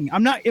not kidding.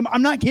 I'm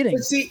not kidding.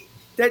 But see,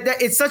 that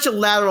it's such a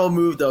lateral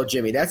move, though,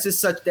 Jimmy. That's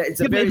just it's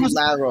a very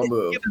lateral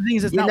move.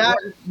 You're not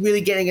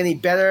really getting any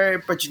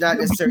better, but you're not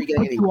necessarily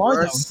getting any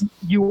worse.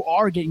 You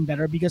are getting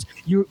better because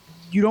you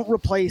don't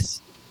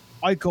replace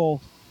Eichel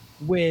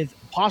with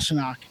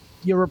Pastrnak.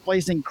 You're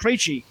replacing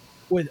Krejci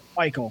with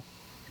Eichel.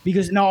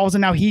 Because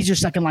now he's your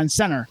second line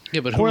center.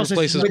 Yeah, but who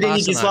replaces Pastrnak? But then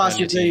he just lost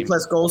your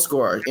 30-plus goal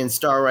scorer in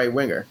star right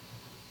winger.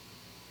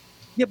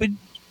 Yeah, but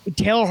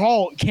Taylor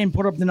Hall can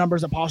put up the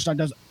numbers that Pastrnak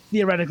does,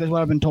 theoretically, is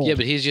what I've been told. Yeah,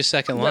 but he's your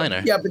second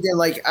liner. Yeah, but then,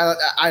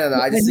 I don't know.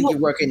 I just think you're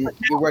working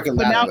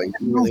laterally.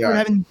 You really are.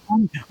 Having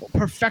one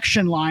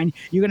perfection line,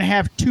 you're going to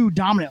have 2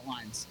 dominant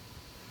lines.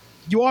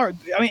 You are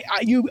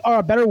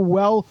a better,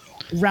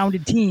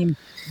 well-rounded team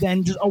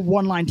than just a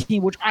one-line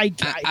team, which I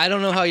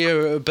don't know how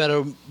you're a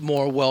better,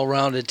 more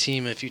well-rounded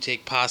team if you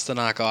take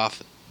Pastrnak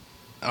off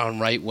on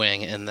right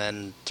wing and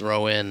then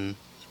throw in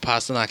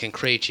Pastrnak and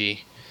Krejci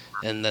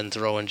and then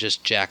throw in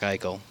just Jack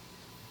Eichel.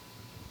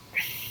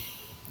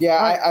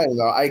 Yeah, I don't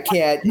know. I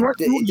can't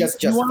just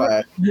justify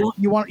it.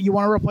 You want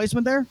a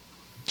replacement there?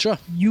 Sure.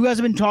 You guys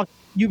have been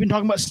you've been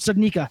talking about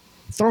Studnicka.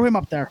 Throw him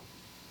up there.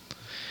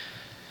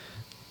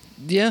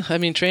 Yeah, I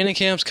mean training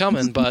camp's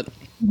coming, but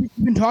we've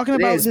been talking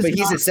about this. But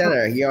he's a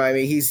center.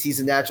 He's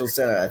a natural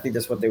center. I think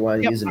that's what they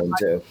want to use him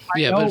into.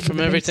 Yeah, but from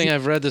everything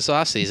I've read this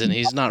offseason,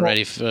 he's not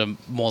ready for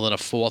more than a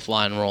 4th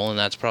line role, and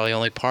that's probably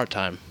only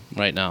part-time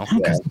right now.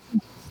 Because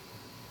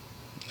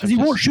he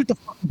won't shoot the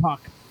fucking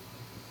puck.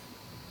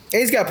 And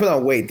he's got to put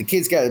on weight. The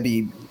kid's got to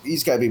be.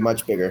 He's got to be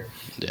much bigger.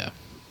 Yeah.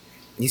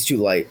 He's too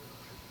light.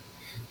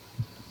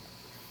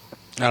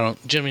 I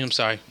don't, Jimmy. I'm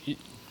sorry.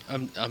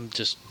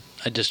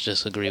 I just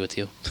disagree with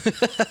you.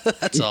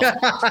 That's all.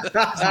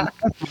 I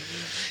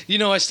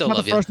still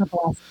love you.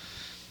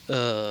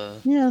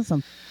 Yeah.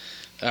 All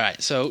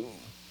right. So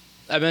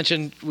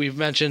we've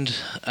mentioned,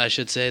 I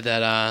should say,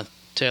 that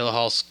Taylor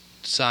Hall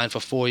signed for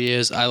 4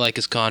 years. I like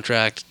his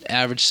contract.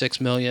 Average $6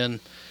 million,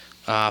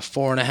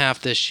 4.5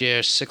 this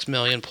year, $6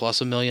 million plus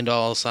 $1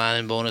 million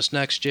signing bonus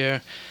next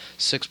year.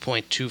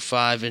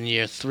 6.25 in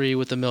year 3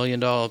 with the $1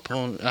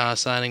 million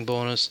signing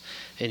bonus.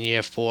 In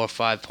year 4,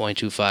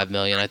 $5.25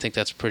 million. I think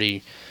that's a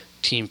pretty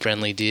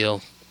team-friendly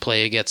deal.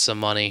 Player gets some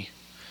money.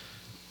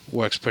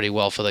 Works pretty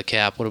well for the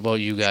cap. What about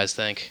you guys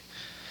think?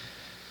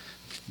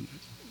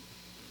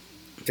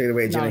 Take it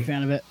away, Jimmy. Not a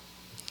fan of it.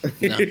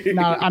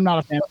 No. I'm not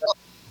a fan of it.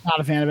 Not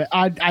a fan of it.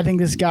 I think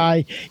this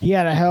guy, he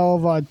had a hell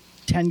of a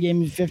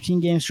 10-game,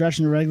 15-game stretch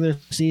in the regular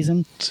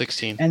season.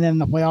 16. And then in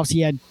the playoffs,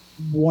 he had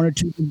 1 or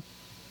 2.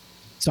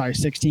 Sorry,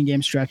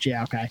 16-game stretch.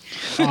 Yeah, okay.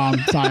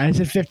 Sorry, I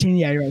said 15.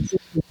 Yeah, you're right.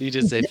 You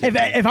did say 15.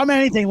 If I'm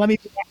anything, let me.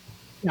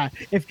 Yeah,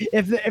 if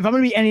I'm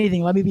gonna be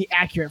anything, let me be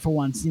accurate for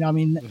once. You know, I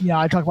mean,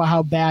 I talk about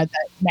how bad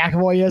that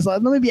McAvoy is.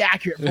 Let me be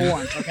accurate for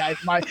once, okay?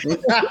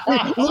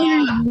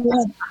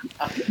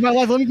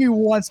 Let me be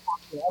once.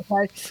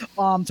 Okay.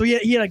 So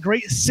he had a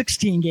great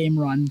 16-game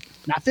run,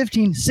 not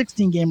 15,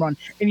 16-game run,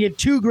 and he had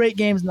 2 great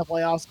games in the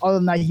playoffs. Other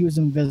than that, he was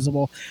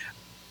invisible.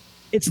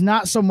 It's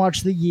not so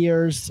much the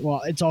years.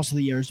 Well, it's also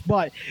the years,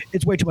 but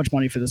it's way too much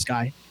money for this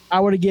guy. I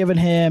would have given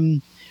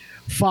him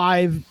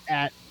 5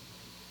 at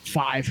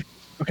 5.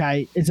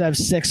 Okay, instead of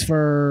 6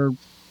 for,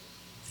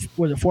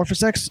 was it 4 for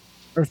 6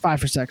 or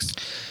 5 for 6?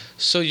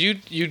 So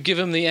you'd give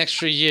him the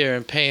extra year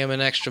and pay him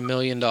an extra $1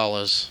 million.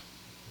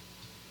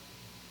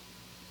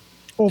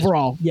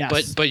 Overall,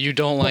 yes. But you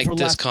don't like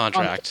this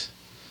contract.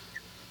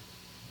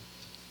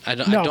 I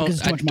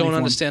don't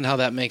understand how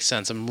that makes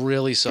sense. I'm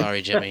really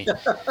sorry, Jimmy.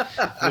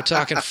 We're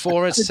talking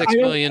 4 at $6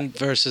 million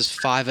versus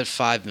 5 at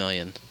 $5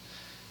 million.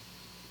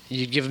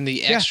 You'd give him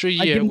the extra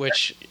year,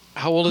 which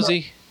how old is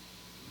he?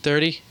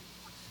 30.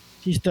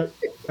 He's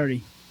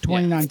 30,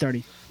 29,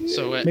 30.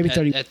 So maybe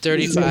 30. At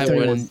 35,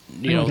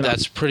 when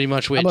that's pretty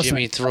much where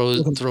Jimmy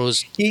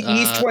throws.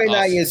 He's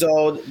 29 years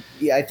old.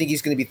 Yeah, I think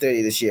he's going to be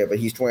 30 this year, but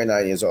he's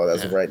 29 years old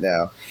as of right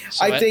now.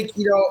 So I think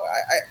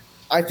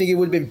I think it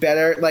would have been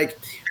better. Like,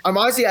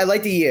 honestly, I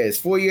like the years.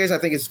 4 years, I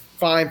think is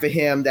fine for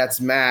him. That's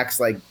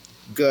max, like,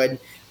 good.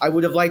 I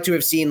would have liked to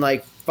have seen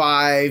like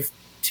 5.2,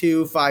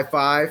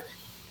 5.5.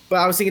 But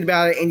I was thinking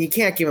about it, and you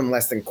can't give him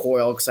less than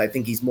Coyle because I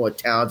think he's more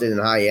talented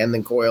and high end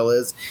than Coyle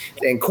is.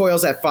 And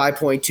Coyle's at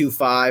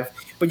 5.25,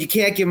 but you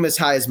can't give him as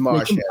high as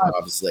Marchand,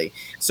 obviously.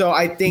 So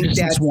I think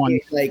that's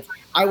like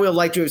I would have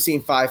liked to have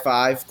seen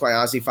 5.5, quite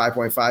honestly,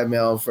 5.5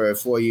 mil for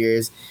 4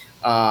 years.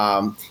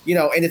 And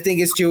the thing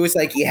is too, it's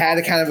like you had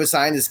to kind of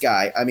assign this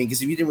guy. I mean,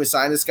 because if you didn't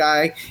assign this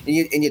guy and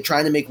you're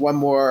trying to make one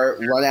more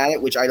run at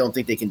it, which I don't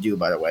think they can do,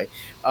 by the way.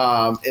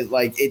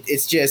 It's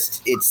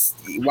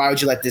why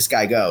would you let this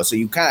guy go? So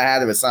you kind of had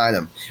to assign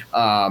him.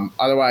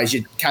 Otherwise,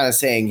 you're kind of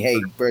saying, hey,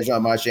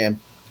 Bergeron,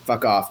 Marchand,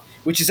 fuck off.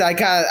 Which is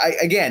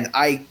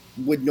I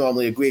would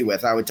normally agree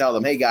with. I would tell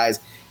them, hey guys,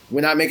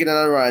 we're not making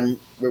another run.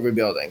 We're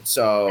rebuilding.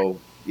 So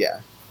yeah.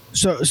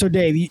 So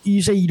Dave,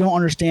 you say you don't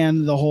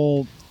understand the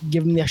whole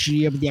give him the extra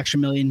year with the extra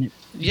 $1 million.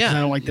 Yeah,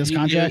 I don't like this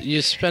contract.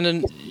 You're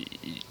spending.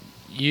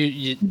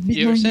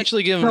 You're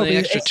essentially giving him the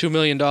extra $2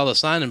 million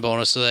signing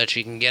bonus so that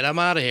you can get him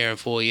out of here in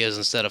 4 years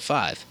instead of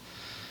 5.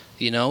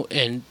 And at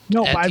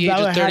the age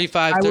of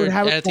 35,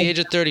 at the age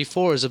of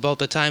 34 is about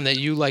the time that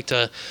you like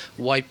to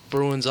wipe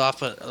Bruins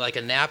off like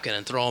a napkin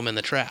and throw them in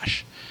the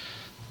trash.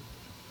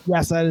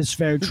 Yes, that is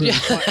very true. Yeah,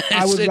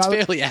 it's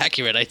fairly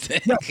accurate, I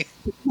think.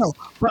 No,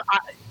 but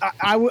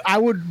I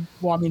would.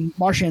 Well, I mean,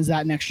 Marchand's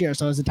that next year,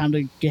 so is it time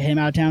to get him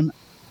out of town?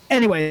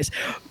 Anyways,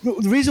 the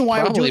reason why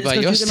probably I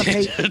would do it is by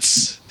your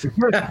standards. you're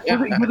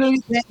going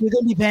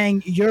to be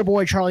paying your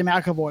boy Charlie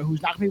McAvoy,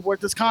 who's not going to be worth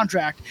this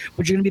contract,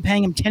 but you're going to be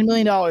paying him $10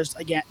 million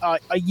again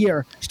a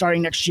year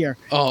starting next year.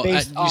 Oh,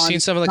 you've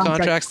seen some of the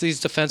contracts these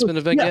defensemen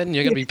have been getting?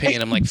 You're going to be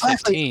paying him like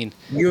 15.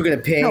 You're going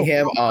to pay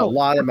him a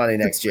lot of money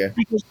next year.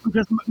 Because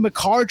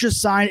McCarr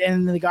just signed,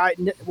 and the guy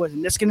was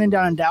Niskanen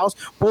down in Dallas,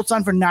 both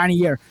signed for $9 a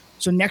year.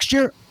 So next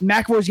year,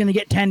 McAvoy's going to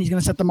get 10. He's going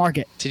to set the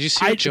market. Did you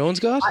see what Jones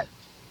got?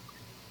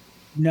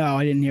 No,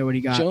 I didn't hear what he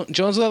got.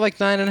 Jones got like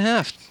 9.5.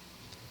 Yeah,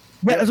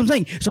 that's what I'm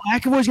saying. So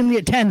McAvoy's going to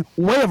get 10,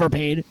 way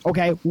overpaid.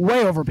 Okay,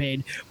 way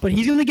overpaid. But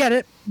he's going to get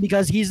it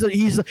because he's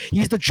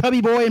the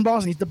chubby boy in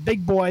Boston. He's the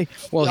big boy.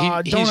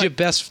 Well, he's your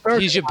best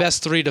 3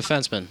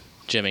 defensemen,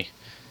 Jimmy.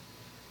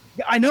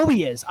 I know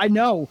he is. I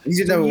know. He's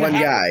the number one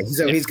guy.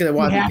 So he's going to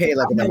want to be paid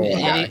like a number one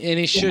guy. And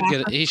he should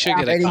get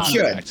a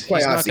contract.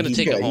 He's not going to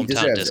take a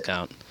hometown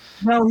discount.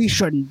 No, he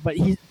shouldn't. But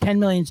 $10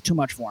 million is too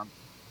much for him.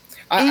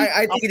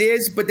 I think it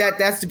is, but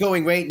that's the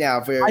going rate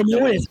now. I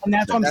know it is, and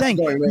that's what I'm saying.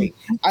 Going rate.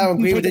 I don't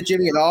agree with it,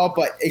 Jimmy, at all,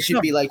 but it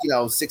should be like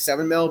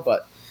 6-7 mil.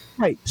 But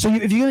right. So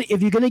if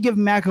you're gonna give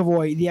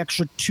McAvoy the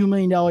extra $2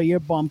 million a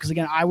year bump, because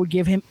again, I would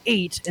give him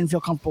 8 and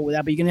feel comfortable with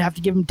that, but you're gonna have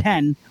to give him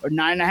 10 or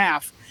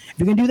 9.5. If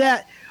you're gonna do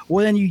that,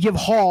 well, then you give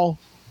Hall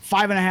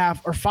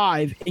 5.5 or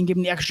 5 and give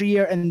him the extra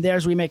year, and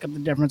there's where we make up the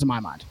difference in my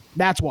mind.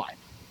 That's why.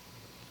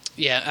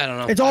 Yeah, I don't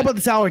know. It's all about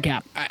the salary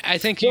cap. I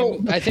think you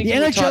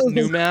taught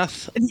new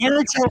math. The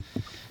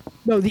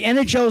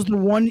NHL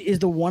is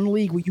the one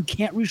league where you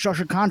can't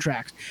restructure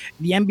contracts.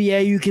 The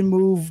NBA, you can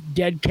move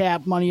dead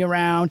cap money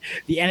around.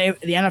 The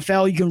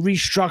NFL, you can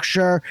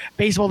restructure.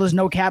 Baseball, there's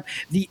no cap.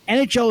 The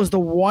NHL is the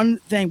one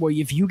thing where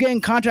if you get in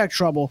contract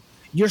trouble,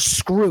 you're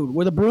screwed.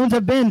 Where the Bruins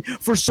have been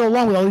for so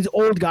long with all these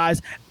old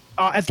guys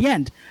at the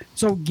end.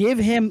 So give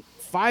him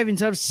 5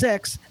 instead of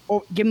 6,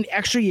 or give him the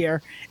extra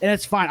year, and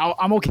it's fine.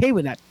 I'm okay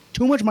with that.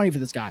 Too much money for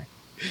this guy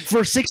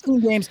for 16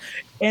 games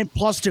and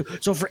plus 2.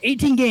 So for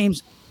 18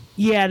 games,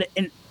 he had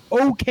an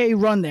okay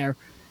run there,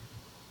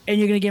 and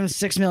you're going to give him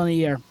 $6 million a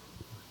year.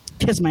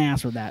 Kiss my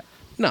ass with that.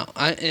 No,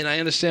 I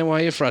understand why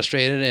you're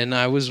frustrated, and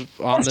I was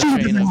on the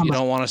train of you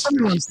don't want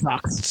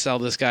to sell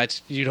this guy.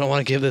 You don't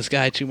want to give this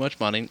guy too much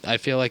money. I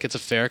feel like it's a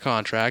fair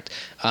contract.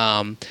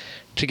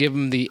 To give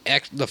him the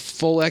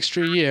full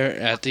extra year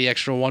at the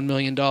extra $1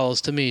 million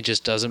to me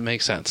just doesn't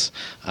make sense.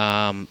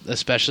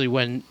 Especially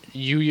when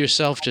you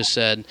yourself just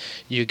said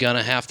you're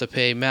gonna have to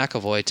pay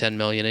McAvoy $10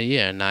 million a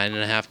year,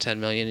 $9.5, $10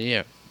 million a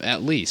year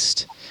at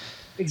least.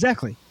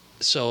 Exactly.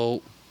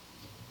 So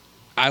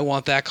I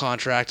want that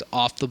contract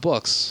off the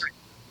books,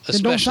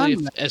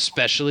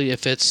 especially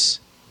if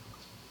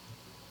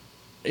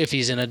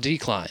he's in a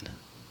decline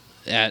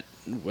at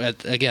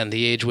again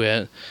the age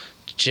where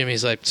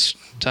Jimmy's like,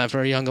 time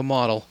for a younger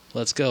model.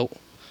 Let's go.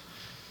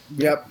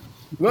 Yep.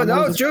 Well,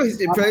 no, it's true.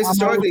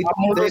 Historically,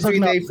 day 3,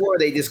 day 4,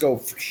 they just go.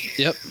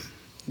 Yep.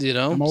 You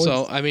know,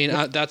 so I mean,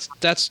 that's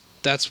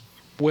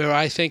where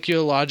I think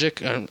your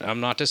logic. I'm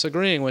not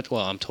disagreeing with.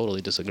 Well, I'm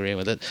totally disagreeing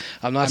with it.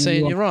 I'm not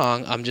saying you're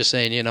wrong. I'm just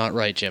saying you're not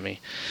right, Jimmy.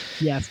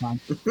 Yeah, it's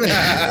fine.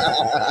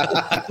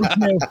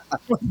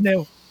 What's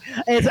new?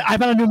 I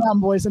found a new mountain,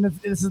 boys, and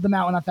this is the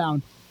mountain I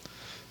found.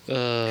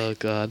 Oh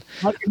God!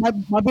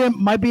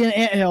 Might be an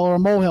anthill or a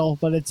molehill,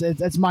 but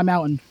it's my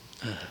mountain.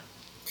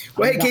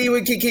 Wait, can you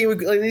at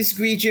least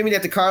agree, Jimmy,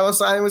 that the Carlos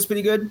signing was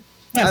pretty good?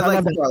 Yes, I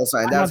like the Carlos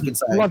sign. That was a good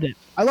sign.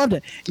 I loved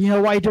it. You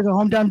know why he took a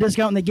hometown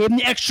discount and they gave him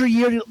the extra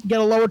year to get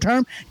a lower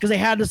term? Because they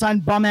had to sign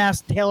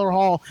bum-ass Taylor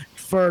Hall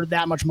for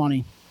that much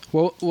money.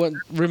 Well,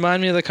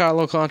 remind me of the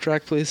Carlo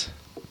contract, please.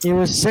 It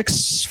was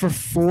 6 for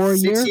 4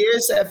 years. 6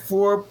 years at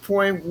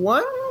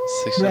 4.1.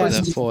 6 years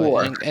at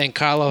 4. And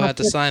Carlo had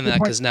to sign that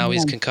because now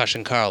he's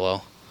concussion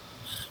Carlo.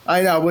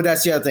 I know, but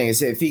that's the other thing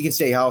is if he can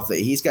stay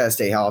healthy, he's got to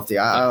stay healthy.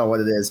 I don't know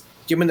what it is.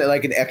 Give him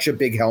like an extra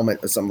big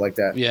helmet or something like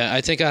that. Yeah,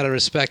 I think out of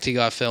respect, he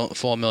got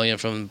 $4 million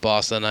from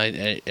Boston.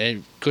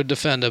 A good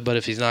defender, but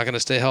if he's not going to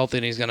stay healthy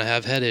and he's going to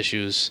have head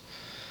issues,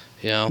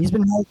 you know.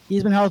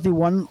 He's been healthy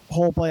one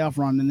whole playoff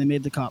run, and they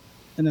made the cup,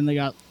 and then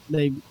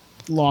they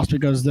lost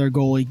because their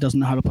goalie doesn't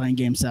know how to play in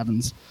Game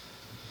 7s.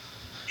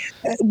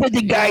 But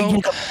the guy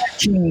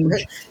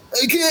changed.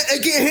 I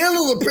can't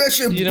handle the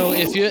pressure. You know,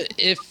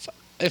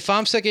 if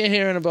I'm sick of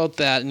hearing about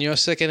that and you're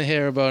sick of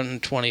hearing about it in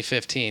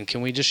 2015,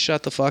 can we just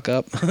shut the fuck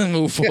up and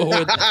move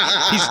forward?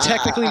 He's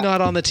technically not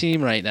on the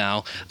team right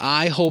now.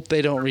 I hope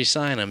they don't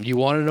re-sign him. You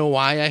want to know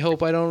why I hope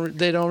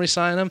they don't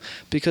re-sign him?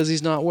 Because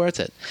he's not worth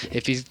it.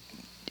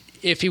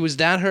 If he was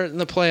that hurt in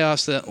the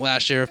playoffs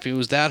last year, if he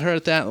was that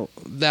hurt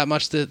that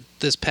much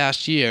this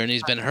past year, and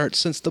he's been hurt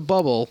since the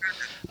bubble,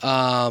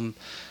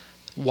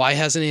 why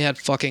hasn't he had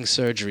fucking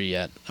surgery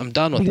yet? I'm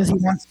done with it.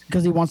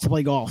 Because he wants to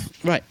play golf.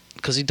 Right.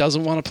 Because he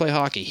doesn't want to play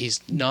hockey.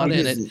 He's not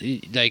in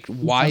it.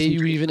 Why are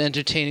you even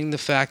entertaining the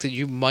fact that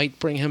you might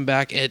bring him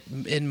back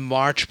in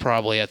March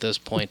probably at this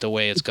point, the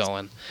way it's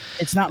going?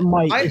 It's not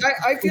might.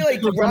 I feel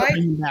like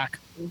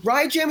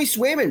Ryan Jeremy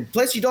Swayman.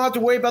 Plus, you don't have to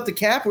worry about the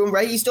cap room,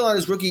 right? He's still on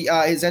his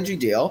his entry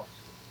deal,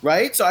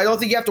 right? So I don't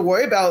think you have to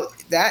worry about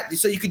that.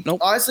 So you could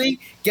honestly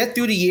get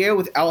through the year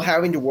without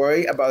having to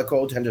worry about a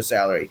goaltender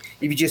salary.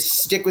 If you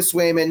just stick with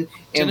Swayman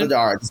and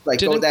Bedard,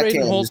 didn't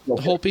Braden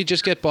Holtby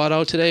just get bought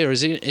out today, or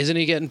isn't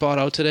he getting bought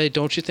out today?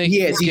 Don't you think he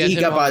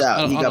got bought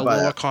out? He got a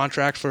lower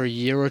contract for a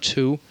year or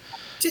two?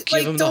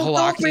 Give him the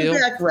Halak deal. Don't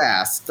bring back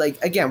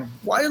Rask. Again,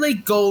 why do they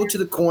go to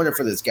the corner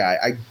for this guy?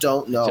 I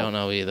don't know. Don't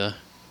know either.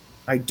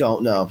 I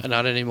don't know.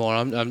 Not anymore.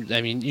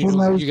 I mean,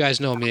 you guys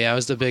know me. I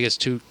was the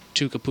biggest Tuca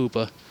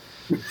Poopa.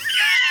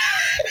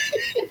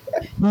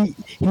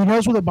 He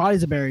knows where the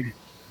bodies are buried.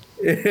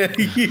 Yeah.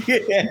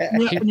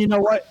 You know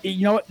what?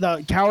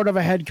 The coward of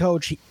a head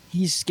coach.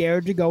 He's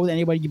scared to go with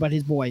anybody but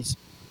his boys.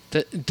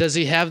 Does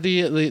he have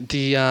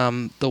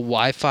the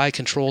Wi-Fi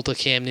control to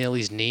Cam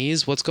Neely's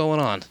knees? What's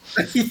going on?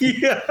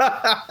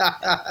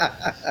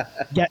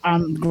 Get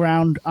on the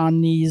ground,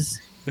 on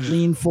knees,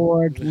 lean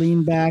forward,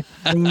 lean back,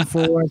 lean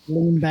forward,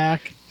 lean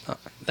back. Oh,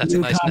 that's a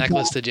nice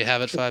necklace. Did you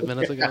have it 5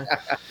 minutes ago?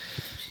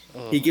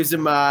 Oh. He gives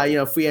him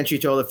free entry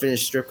to all the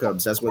Finnish strip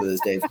clubs. That's what it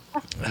is, Dave.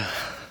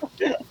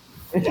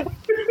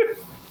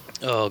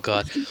 Oh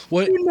God!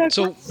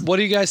 So what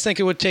do you guys think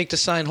it would take to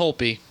sign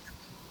Holtby?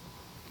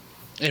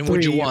 And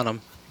would you want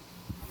him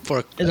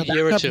for a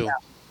year or two?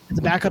 As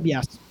a backup,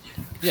 yes.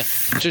 Yeah,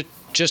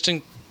 just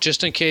in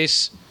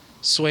case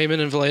Swayman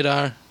and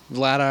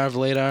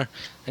Vladar,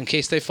 in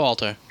case they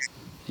falter,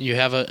 you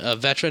have a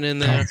veteran in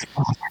there.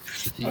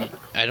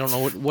 I don't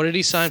know what did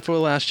he sign for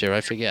last year?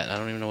 I forget. I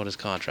don't even know what his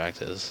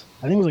contract is.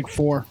 I think it was like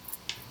 4.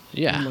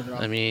 Yeah,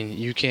 I mean,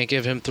 you can't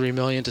give him $3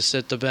 million to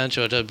sit the bench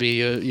or to be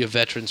your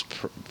veteran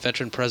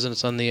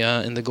presence on the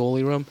in the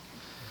goalie room.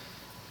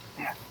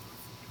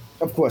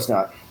 Of course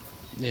not.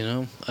 You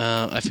know,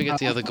 I forget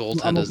the other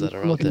goaltenders that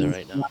are out there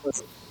right now.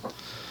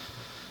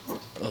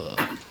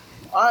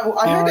 I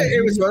heard that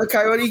Arizona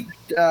Coyote.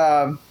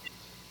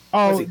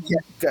 Oh,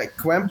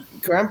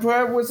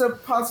 Quempa was a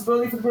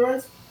possibility for the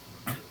Bruins.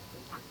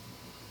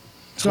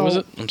 Who was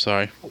it? I'm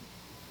sorry.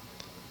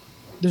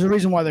 There's a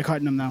reason why they're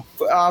cutting him now.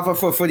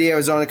 For the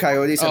Arizona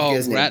Coyotes. Oh,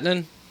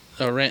 Ratnan?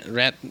 Oh,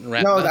 Rat.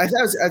 No, I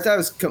thought it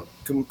was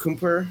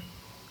Cooper.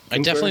 I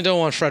definitely don't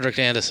want Frederick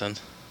Anderson.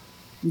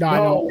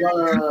 No.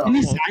 Didn't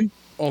he sign?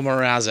 Or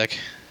Mrazek.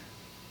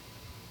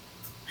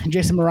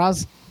 Jason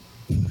Mraz.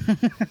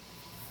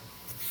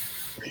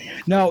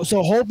 No,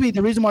 so Holtby,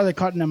 the reason why they're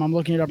cutting him, I'm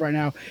looking it up right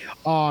now.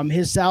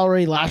 His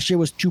salary last year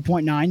was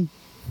 2.9,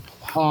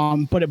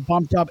 but it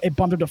bumped up to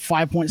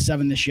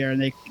 5.7 this year, and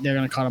they're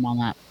going to cut him on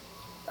that.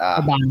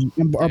 Or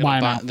buy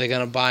him out. They're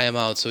going to buy him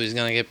out, so he's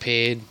going to get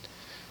paid,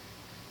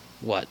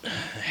 what,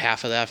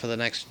 half of that for the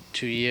next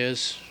 2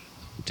 years?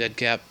 Dead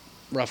cap,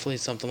 roughly,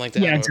 something like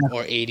that? Yeah, exactly.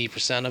 Or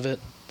 80% of it?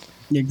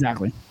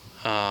 Exactly.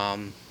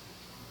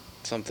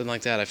 Something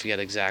like that. I forget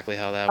exactly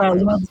how that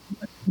works.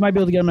 You might be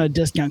able to get him at a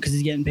discount because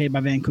he's getting paid by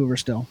Vancouver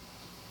still.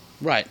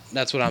 Right.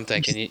 That's what I'm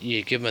thinking.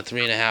 You give him a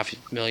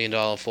 $3.5 million,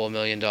 $4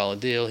 million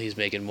deal. He's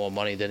making more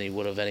money than he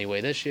would have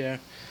anyway this year.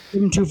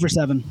 Give him 2 for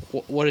 $7.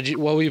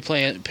 What were you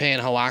paying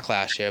Halak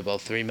last year? About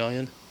 $3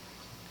 million?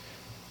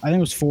 I think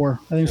it was 4.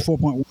 I think it was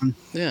 4.1.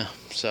 Yeah.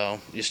 So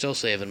you're still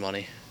saving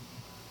money.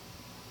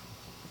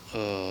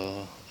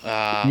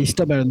 He's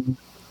still better than.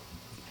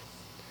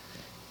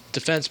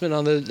 Defenseman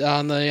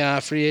on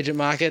the free agent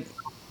market.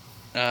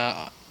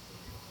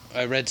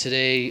 I read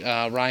today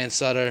Ryan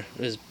Sutter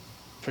is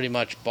pretty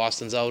much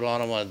Boston's out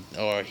on him,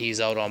 or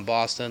he's out on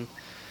Boston.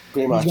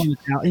 Pretty much.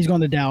 He's going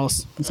to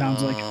Dallas. It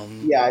sounds like.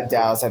 Yeah,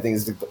 Dallas. I think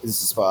is the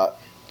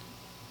spot.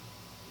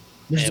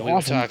 This is we were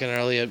awful. talking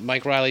earlier.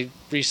 Mike Riley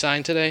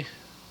re-signed today.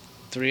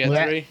 3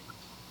 at 3.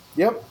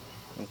 Yep.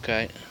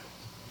 Okay.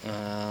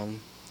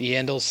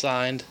 Yandel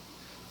signed,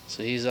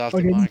 so he's off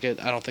the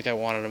market. I don't think I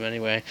wanted him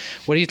anyway.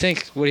 What do you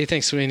think? What do you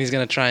think Sweeney's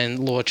going to try and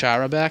lure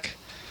Chara back?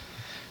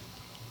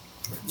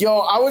 Yo,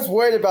 I was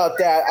worried about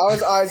that. I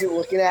was honestly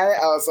looking at it.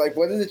 I was like,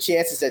 what are the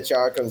chances that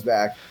Chara comes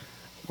back?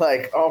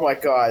 Like, oh my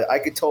god, I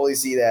could totally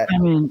see that. I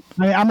mean,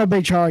 I'm a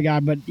big Chara guy,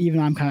 but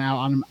even I'm kind of out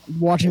on him.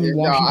 Watching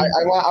No,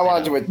 I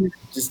wanted to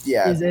just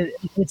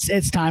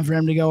It's time for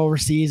him to go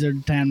overseas or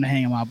time to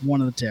hang him up. One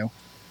of the two.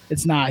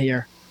 It's not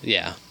here.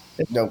 Yeah.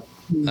 Nope.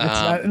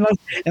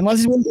 Unless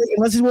he's willing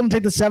to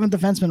take the 7th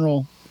defenseman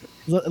role.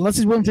 Unless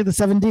he's willing to take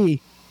the 7D.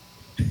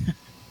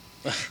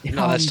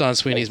 No, that's Don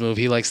Sweeney's move.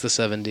 He likes the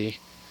 7D.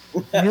 He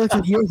likes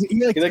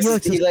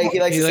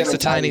the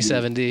tiny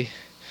 7D.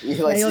 He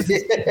likes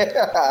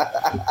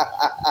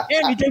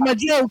Damn, you take my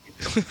joke.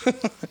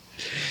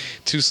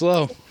 Too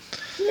slow.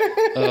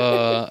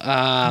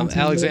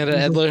 Alexander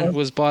Edler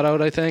was bought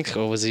out, I think,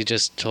 or was he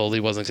just told he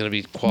wasn't going to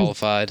be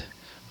qualified?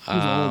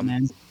 He's old,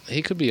 man.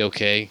 He could be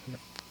okay.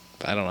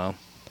 I don't know.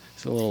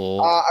 He's a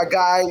little old. A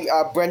guy,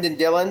 Brendan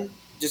Dillon,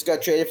 just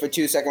got traded for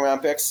 2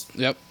 second-round picks.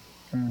 Yep.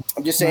 I'm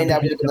just saying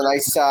that would have been a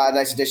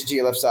nice addition to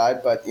your left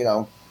side, but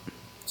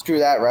screw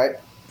that, right?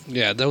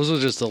 Yeah, those were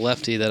just the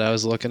lefty that I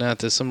was looking at.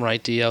 There's some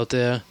righty out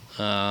there.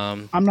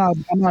 I'm not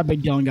a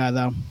big Dillon guy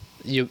though.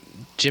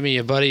 Jimmy,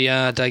 your buddy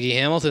Dougie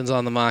Hamilton's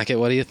on the market.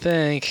 What do you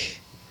think?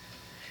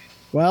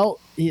 Well,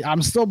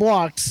 I'm still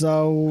blocked,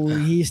 so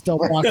he's still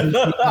blocked.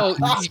 Oh,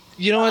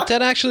 you know what?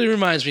 That actually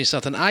reminds me of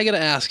something. I got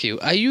to ask you.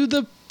 Are you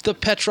the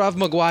Petrov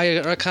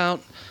Maguire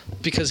account?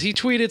 Because he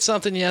tweeted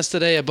something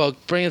yesterday about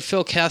bringing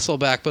Phil Kessel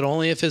back, but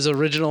only if his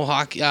original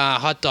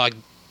hot dog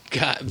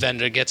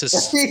vendor gets his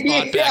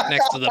spot back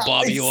next to the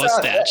Bobby Orr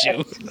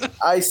statue.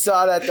 I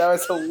saw that. That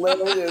was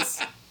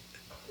hilarious.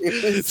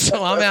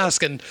 So I'm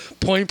asking,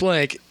 point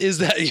blank, is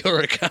that your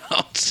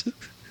account?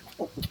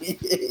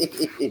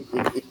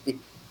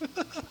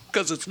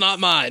 Because it's not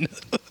mine.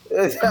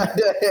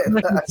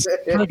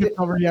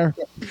 Over here.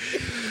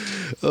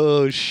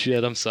 Oh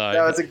shit! I'm sorry.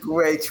 That was a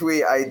great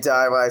tweet. I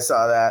died when I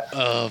saw that.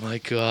 Oh my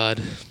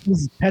god.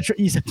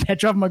 You said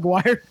Petrov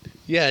Maguire?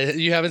 Yeah,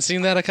 you haven't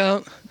seen that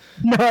account?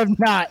 No, I'm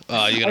not.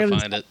 Oh, you gotta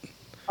find it.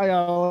 I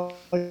got.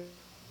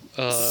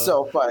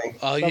 So funny.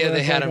 Oh yeah,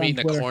 they had him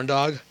eating a corn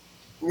dog.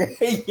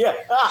 Yeah.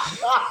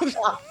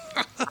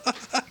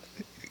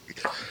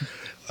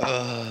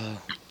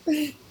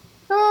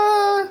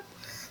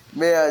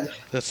 Man,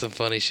 that's some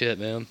funny shit,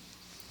 man.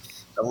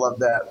 I love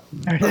that.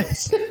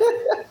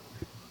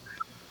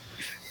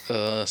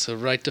 So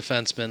right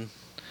defenseman,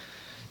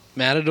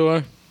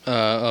 Matador,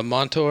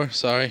 Montour.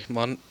 Sorry,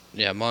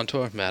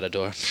 Montour,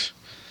 Matador.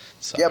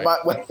 Sorry. Yeah,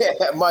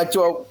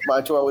 Montour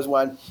was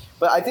one,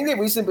 but I think they've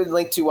recently been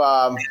linked to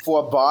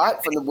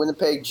Forbot from the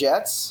Winnipeg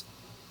Jets.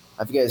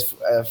 I forget his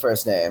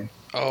first name.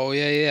 Oh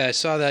yeah, I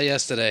saw that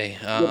yesterday.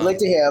 They've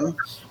linked to him.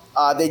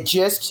 They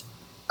just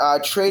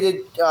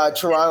traded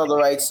Toronto the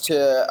rights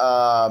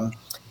to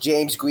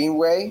James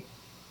Greenway.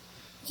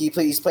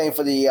 He's playing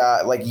for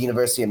the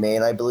University of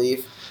Maine, I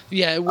believe.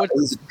 Yeah,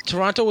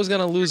 Toronto was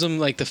going to lose him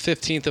like the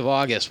 15th of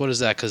August. What is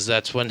that? Because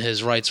that's when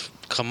his rights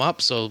come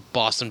up. So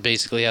Boston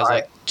basically has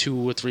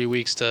 2 or 3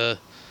 weeks to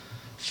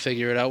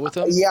figure it out with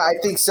him. Yeah, I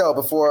think so.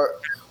 Before,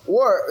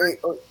 or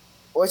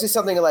Or is it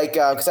something like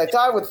because I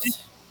thought with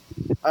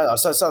I don't know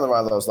something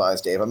along those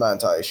lines, Dave. I'm not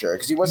entirely sure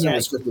because he wasn't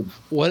restricted.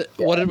 What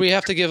did we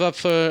have to give up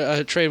for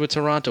a trade with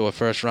Toronto? A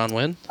first round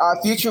win?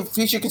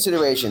 Future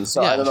considerations.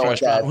 So yeah, I don't know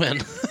first what round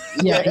that.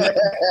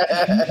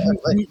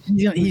 win.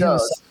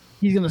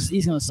 He's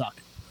gonna suck.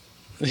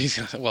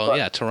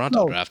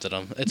 Toronto drafted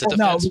him. It's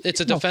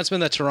a defenseman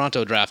that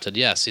Toronto drafted.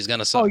 Yes, he's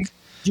gonna suck. Oh,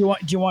 do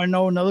you want to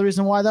know another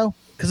reason why though?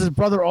 Because his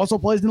brother also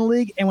plays in the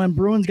league, and when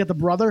Bruins get the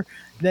brother,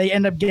 they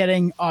end up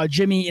getting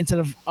Jimmy instead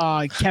of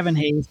Kevin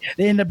Hayes.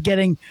 They end up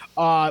getting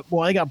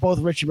they got both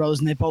Ritchie brothers,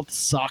 and they both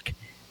suck.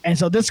 And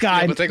so this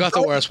guy, but they got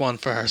the worst one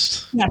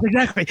first. Yeah,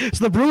 exactly.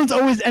 So the Bruins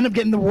always end up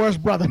getting the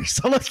worst brother.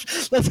 So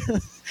let's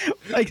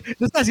like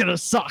this guy's gonna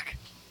suck.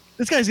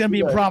 This guy's gonna be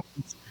a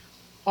problem.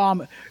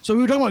 So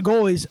we were talking about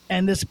goalies,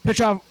 and this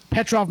Petrov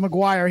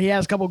McGuire, he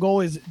has a couple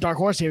goalies, dark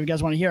horse here. If you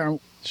guys want to hear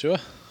him? Sure.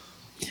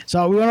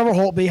 So we went over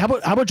Holtby. How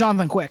about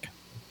Jonathan Quick?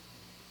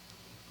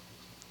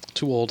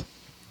 Too old.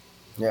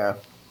 Yeah.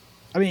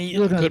 I mean,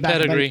 you're looking at good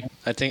pedigree.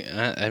 I think.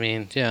 I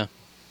mean, yeah.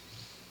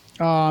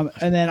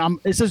 And then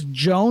it says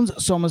Jones,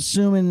 so I'm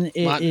assuming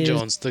it Martin is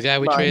Jones, the guy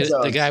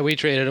we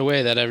traded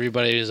away that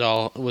everybody was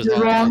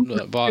wrong.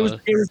 bothered.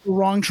 It was the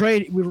wrong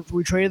trade.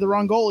 We traded the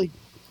wrong goalie.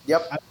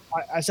 Yep.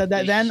 I said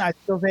that then. I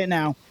still say it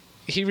now.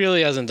 He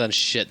really hasn't done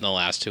shit in the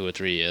last 2 or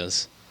 3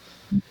 years.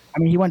 I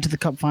mean, he went to the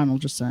Cup final.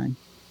 Just saying.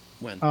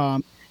 When?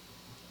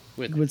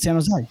 With San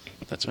Jose.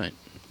 That's right.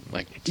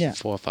 4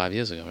 or 5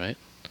 years ago, right?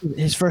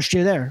 His first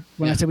year there.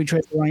 When I said we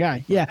traded the wrong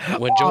guy. Yeah.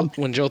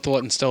 When Joe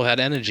Thornton still had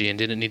energy and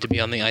didn't need to be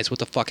on the ice with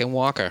the fucking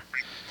Walker.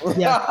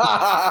 Yeah.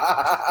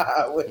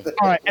 All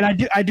right,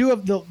 and I do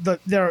have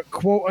their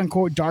quote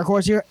unquote dark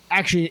horse here.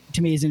 Actually,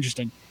 to me, is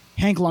interesting.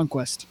 Hank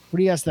Lundqvist. What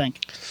do you guys think?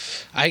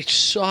 I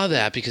saw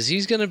that because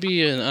he's going to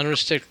be an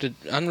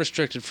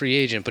unrestricted free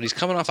agent, but he's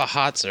coming off a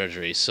heart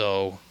surgery,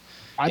 so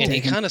and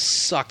he kind of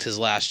sucked his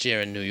last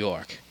year in New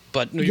York.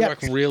 But New York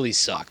really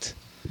sucked.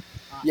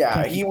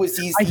 Yeah, he was.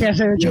 I can't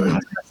say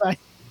that.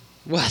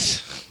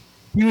 What?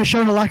 He was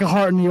showing a lack of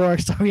heart in New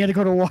York, so he had to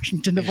go to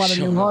Washington to find a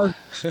new heart.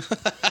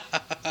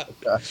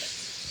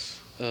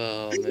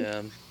 Oh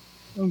man.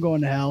 I'm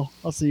going to hell.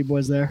 I'll see you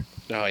boys there.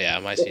 Oh yeah,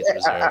 my seat's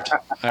reserved.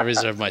 I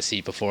reserved my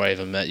seat before I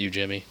even met you,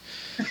 Jimmy.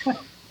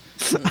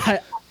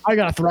 I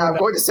got to throw. I'm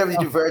going to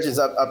 72 Virgins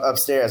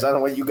upstairs. I don't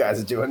know what you guys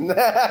are doing.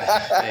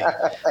 Hey,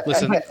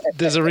 listen,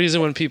 there's a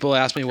reason when people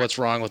ask me what's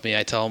wrong with me,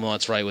 I tell them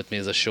what's right with me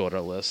is a shorter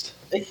list.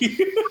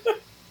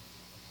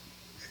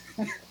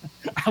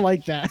 I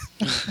like that.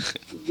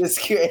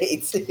 That's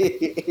great.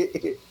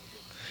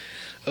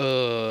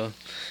 All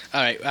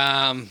right.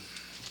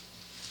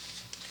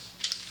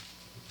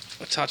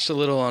 I touched a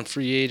little on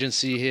free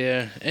agency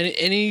here.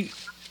 Any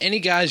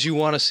guys you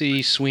want to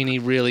see Sweeney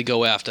really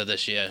go after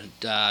this year?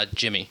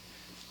 Jimmy,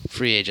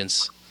 free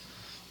agents.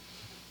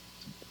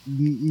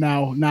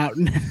 No, not.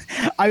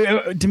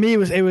 To me,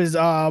 it was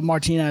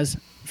Martinez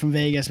from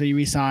Vegas, but he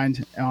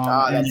re-signed.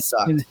 That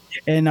sucked.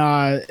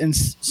 And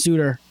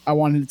Suter, I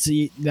wanted to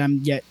see them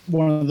get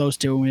one of those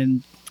two,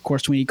 and of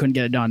course Sweeney couldn't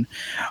get it done.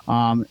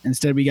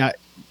 Instead, we got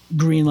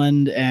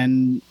Greenland,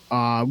 and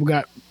we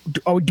got.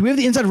 Oh, do we have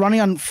the inside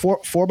running on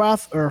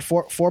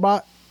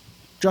Forbot?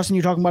 Justin,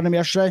 you talking about him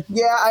yesterday?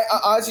 Yeah,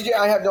 honestly,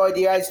 I have no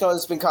idea. I just know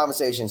there's been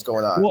conversations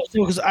going on. Well,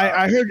 because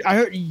I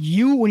heard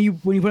you when you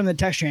put in the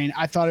text chain,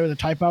 I thought it was a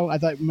typo. I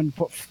thought you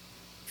put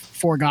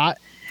forgot.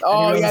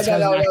 Oh yeah,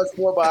 no, that was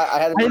Forbot.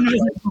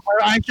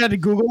 I actually had to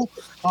Google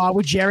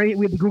with Jerry.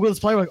 We had to Google this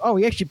player. Like, oh,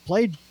 he actually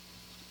played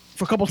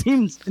for a couple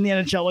teams in the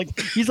NHL. Like,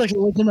 he's like a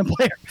legitimate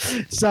player.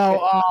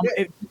 So,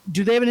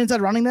 do they have an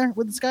inside running there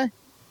with this guy?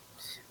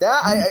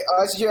 That I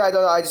honestly, I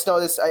don't know. I just know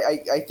this.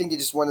 I think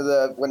it's just one of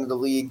the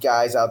lead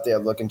guys out there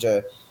looking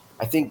to.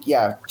 I think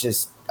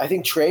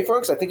trade for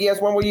him. I think he has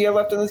one more year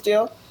left in this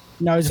deal.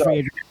 No, he's a free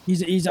agent.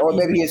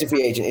 Maybe he is a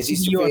free agent. Is he a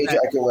free agent?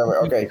 I can't remember.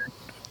 Okay.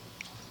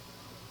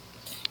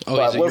 Oh,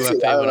 but he's a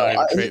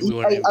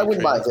UFA. I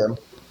wouldn't mind him.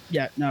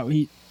 Yeah, no,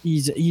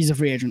 he's a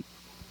free agent.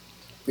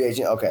 Free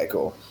agent. Okay,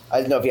 cool. I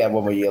didn't know if he had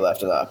one more year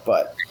left or not,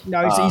 but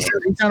no,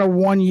 he's on a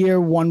 1 year,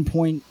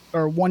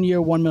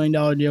 $1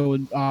 million deal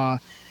with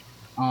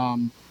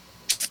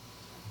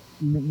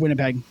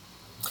Winnipeg.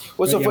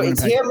 Well, so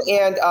it's him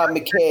and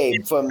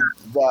McCabe from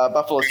the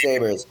Buffalo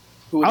Sabres.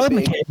 I like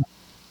McCabe.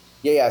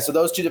 Yeah. So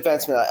those two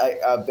defensemen,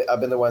 I've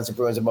been the ones the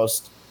Bruins have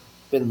most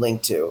been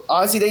linked to.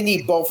 Honestly, they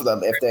need both of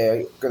them if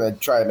they're going to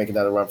try to make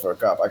another run for a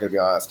cup. I got to be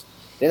honest.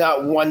 They're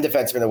not one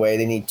defenseman away.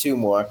 They need two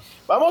more.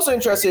 But I'm also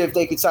interested if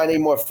they could sign any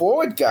more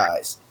forward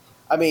guys.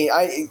 I mean,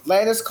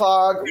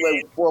 Landeskog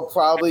will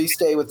probably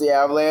stay with the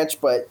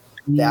Avalanche, but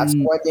that's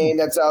one name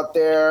that's out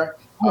there.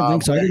 I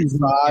don't think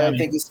so. I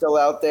think he's still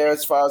out there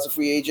as far as a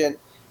free agent.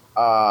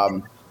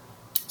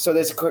 So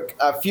there's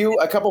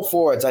a couple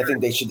forwards I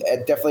think they should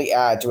definitely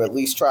add to at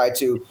least try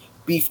to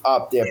beef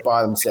up their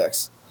bottom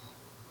six.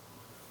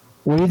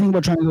 What do you think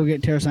about trying to go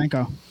get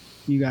Tarasenko,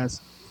 you guys?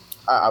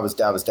 I was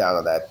down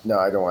on that. No,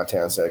 I don't want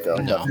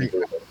Tarasenko. No,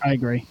 I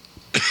agree.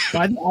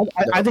 But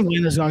I think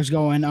Landeskog's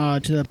going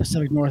to the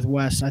Pacific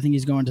Northwest. I think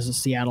he's going to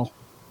Seattle.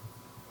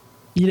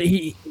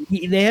 They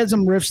had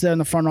some rifts there in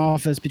the front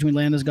office between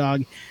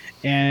Landeskog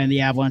and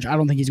the Avalanche. I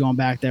don't think he's going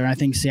back there. I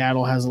think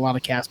Seattle has a lot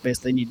of cap space.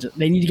 They need to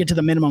get to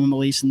the minimum at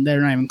least, and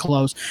they're not even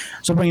close.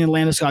 So bringing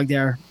Landeskog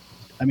there,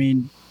 I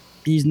mean,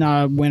 he's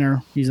not a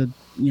winner. He's a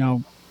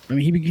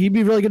he'd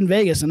be really good in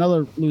Vegas,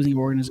 another losing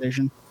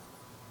organization.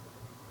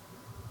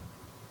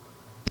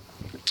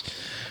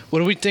 What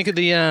do we think of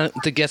the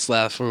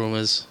Getzlaf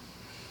rumors?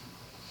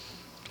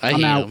 I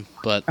hate him,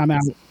 but I'm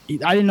out.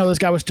 I didn't know this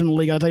guy was still in the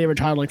league. I thought he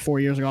retired like 4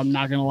 years ago. I'm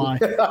not gonna lie.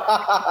 They're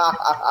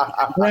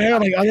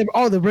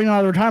bringing him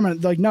out of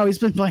retirement. Like, no, he's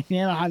been playing in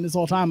Anaheim this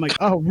whole time. I'm like,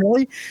 oh,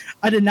 really?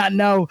 I did not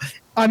know.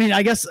 I mean,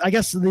 I guess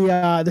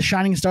the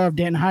shining star of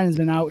Danton Heinen has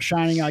been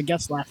outshining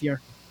Getzlaf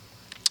here.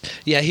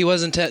 Yeah, he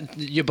wasn't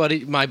your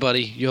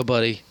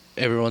buddy,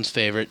 everyone's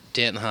favorite,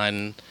 Danton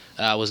Heinen,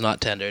 was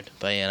not tendered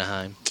by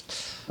Anaheim.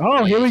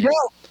 Oh, here we go.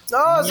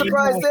 Oh,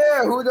 surprise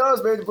there. Who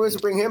knows? Maybe the Bruins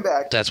will bring him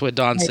back. That's where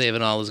Don's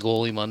saving all his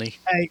goalie money.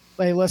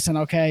 Hey, listen,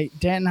 okay.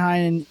 Danton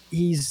Heinen,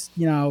 he's,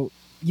 you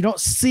don't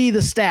see the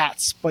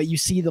stats, but you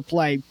see the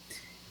play.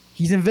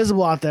 He's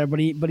invisible out there, but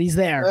he's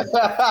there.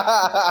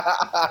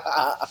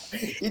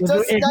 He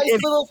does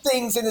nice little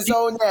things in his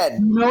own head.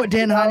 You know what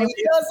Danton Heinen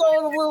He does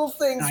all the little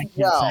things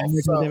well.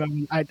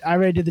 I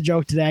already did the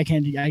joke today. I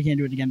can't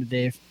do it again to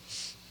Dave.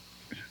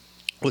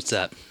 What's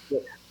that?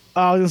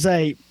 I was going to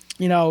say,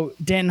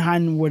 Danton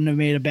Heinen wouldn't have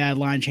made a bad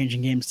line change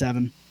in Game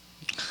 7.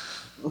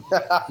 You're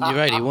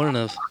right. He wouldn't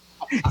have.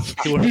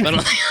 He wouldn't have been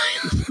on.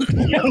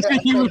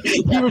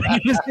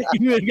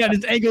 He would have got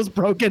his ankles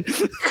broken.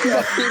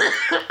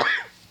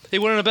 He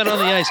wouldn't have been on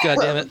the ice. God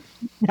damn it!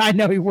 I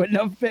know he wouldn't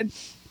have been.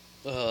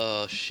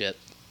 Oh shit!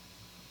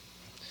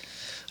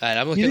 All right,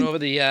 I'm looking over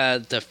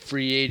the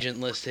free agent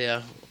list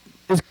here.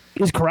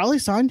 Is Corrali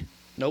signed?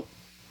 Nope.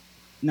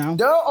 No.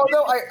 No. Oh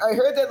no! I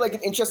heard that like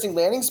an interesting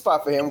landing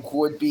spot for him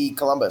would be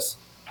Columbus.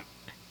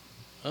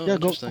 Oh, yeah,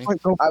 interesting.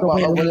 Go I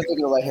wonder if they're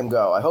going to let him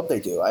go. I hope they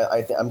do.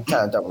 I'm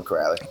kind of done with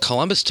Corrali.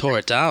 Columbus tore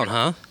it down,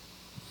 huh?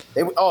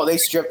 They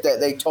stripped it.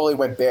 They totally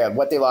went bare.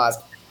 What they lost: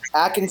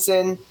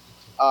 Atkinson,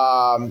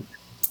 Jones,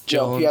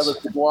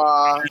 Pierre-Luc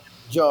Dubois,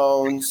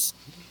 Jones,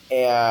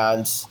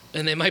 and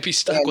they might be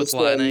stuck with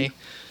Laine.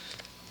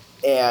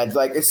 And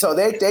so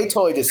they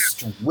totally just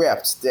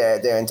stripped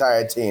their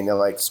entire team. They're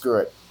like, screw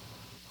it.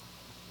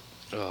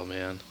 Oh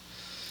man.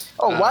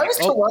 Oh, why was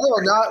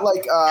Toronto not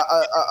like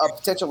a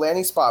potential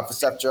landing spot for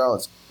Seth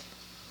Jones?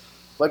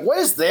 Like, what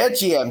is their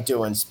GM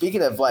doing?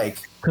 Speaking of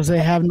because they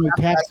have no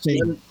cap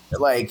space.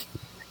 Like,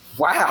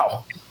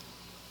 wow.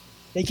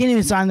 They can't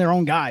even sign their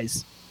own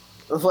guys.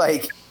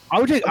 Like, I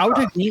would take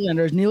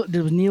Nylander. Was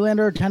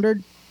Nylander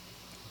tendered?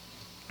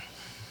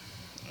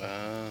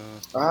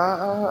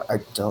 I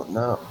don't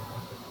know.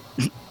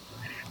 I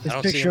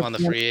don't see him on the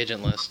free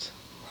agent list.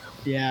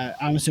 Yeah,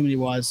 I'm assuming he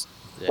was.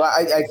 Yeah. Well,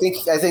 I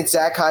think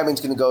Zach Hyman's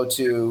going to go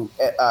to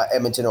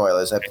Edmonton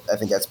Oilers. I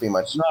think that's pretty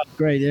much. Oh,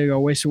 great, there you go.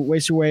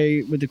 Waste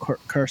away with the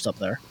curse up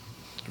there.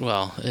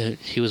 Well,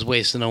 he was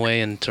wasting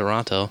away in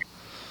Toronto.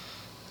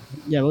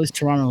 Yeah, at least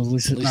Toronto. At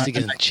least he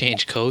can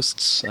change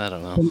coasts. I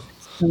don't know.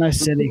 It's a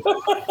nice city.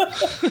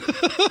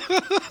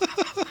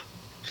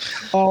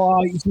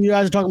 You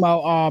guys are talking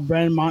about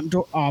Brandon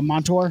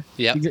Montour?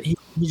 Yeah. He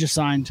just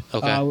signed.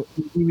 Okay.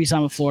 He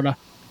re-signed with Florida.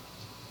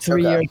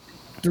 3 years.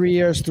 3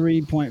 years,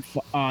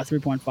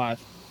 3.5.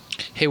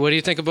 Hey, what do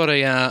you think about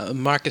a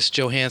Marcus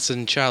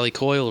Johansson, Charlie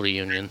Coyle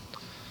reunion?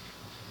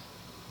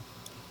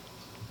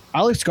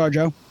 I like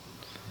ScarJo.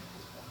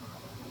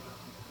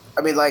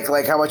 I mean, like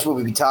how much would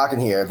we be talking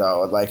here,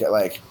 though? Like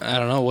I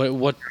don't know.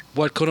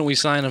 What couldn't we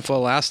sign him for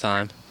last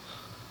time?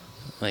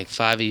 Like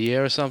 $5 a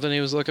year or something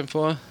he was looking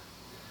for?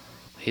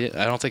 I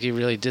don't think he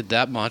really did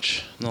that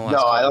much in the last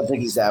No, I don't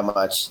think he's that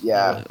much.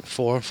 Yeah.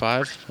 4 or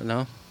 5?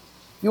 No?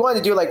 You wanted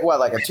to do like a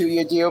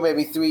 2-year deal,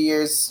 maybe 3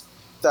 years,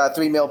 $3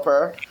 million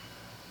per?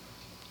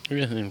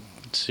 Yeah,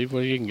 see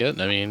what you can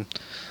get. I mean,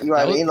 you know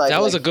what I mean?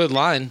 That was a good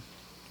line.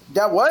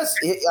 That was,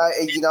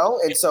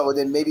 and so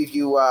then maybe if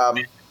you,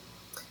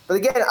 but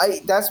again,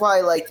 that's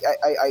why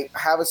I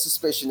have a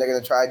suspicion they're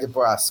going to try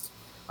DeBrusque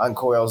on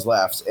Coyle's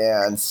left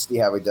and see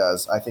how he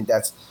does. I think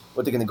that's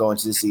what they're going to go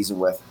into the season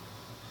with.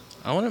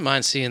 I wouldn't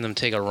mind seeing them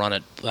take a run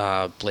at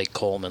Blake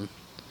Coleman.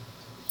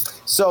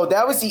 So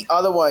that was the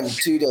other one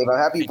too, Dave. I'm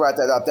happy you brought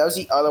that up. That was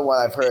the other one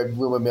I've heard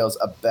rumor mills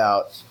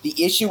about. The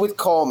issue with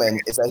Coleman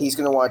is that he's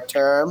going to want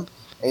term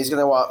and he's going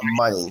to want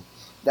money.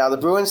 Now, the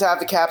Bruins have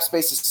the cap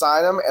space to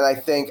sign him, and I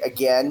think,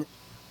 again,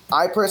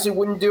 I personally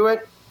wouldn't do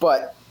it,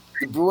 but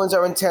the Bruins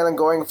are intent on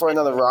going for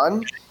another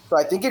run. So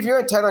I think if you're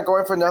intent on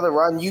going for another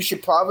run, you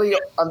should probably,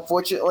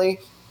 unfortunately,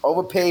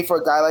 overpay for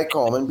a guy like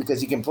Coleman because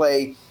he can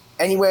play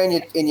anywhere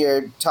in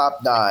your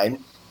top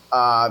 9.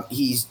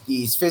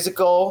 He's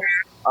physical.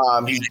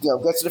 He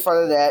gets to the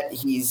front of the net.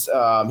 He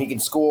can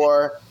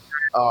score,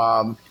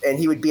 and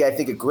he would be, I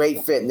think, a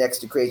great fit next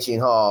to Krejci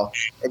Hall.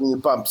 And then you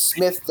bump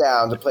Smith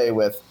down to play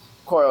with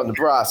Coyle and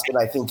DeBrusque, and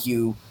I think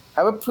you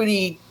have a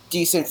pretty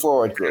decent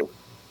forward group.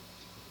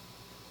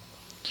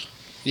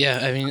 Yeah,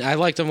 I mean, I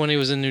liked him when he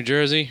was in New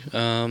Jersey.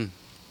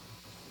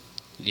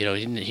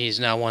 he's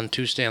now won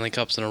 2 Stanley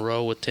Cups in a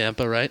row with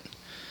Tampa, right?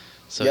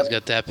 So Yep. he's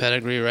got that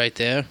pedigree right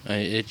there.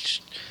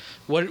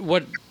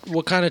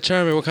 What kind of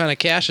term or what kind of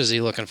cash is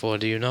he looking for?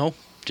 Do you know?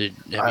 Have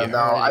you I heard don't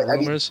know. any I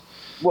mean, rumors?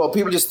 well,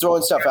 people just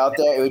throwing stuff out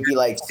there. It would be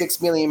like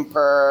 $6 million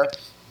per,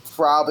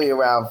 probably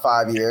around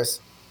 5 years.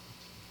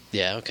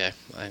 Yeah. Okay.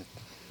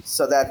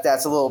 So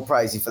that's a little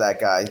pricey for that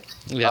guy.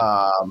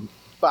 Yeah.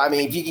 But I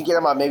mean, if you can get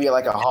him on maybe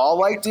like a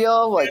Hall-like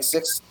deal, like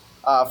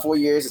 4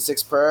 years at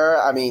 6 per.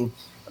 I mean,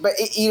 but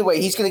either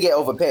way, he's going to get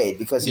overpaid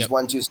because he's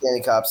won 2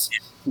 Stanley Cups.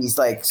 He's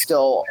like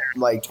still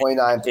like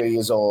 29, 30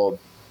 years old.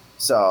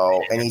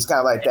 So, and he's kind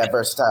of like that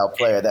versatile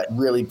player that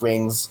really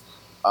brings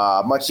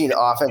much needed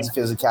offensive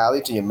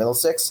physicality to your middle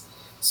six.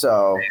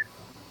 So,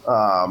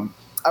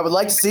 I would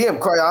like to see him.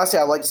 Quite honestly,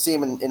 I'd like to see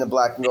him in a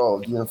black and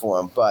gold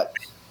uniform. But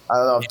I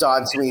don't know if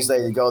Don Sweeney's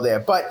ready to go there.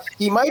 But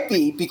he might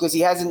be because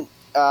he hasn't,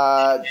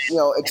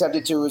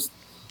 attempted to.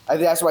 I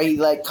think that's why he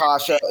let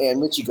Kasha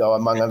and Richie go,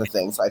 among other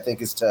things. I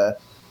think is to.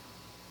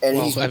 And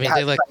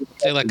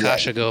they let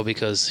Kasha go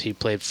because he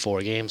played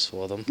 4 games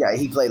for them. Yeah,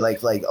 he played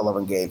like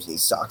 11 games and he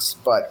sucks.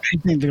 But I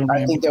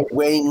think they're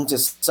waiting to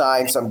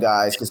sign some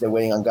guys because they're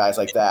waiting on guys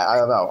like that. I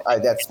don't know.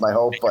 That's my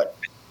hope. But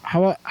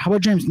how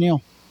about James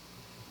Neal?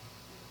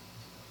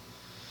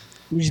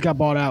 He just got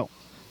bought out.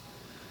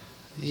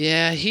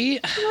 Yeah,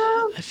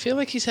 I feel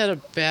like he's had a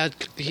bad.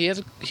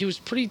 He was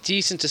pretty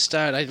decent to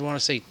start. I'd want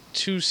to say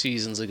 2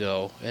 seasons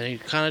ago, and he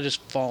kind of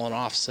just fallen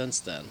off since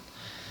then.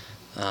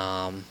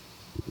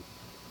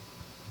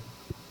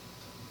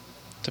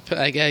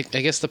 I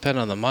guess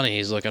depending on the money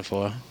he's looking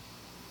for.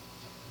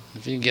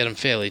 If you can get him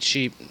fairly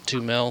cheap,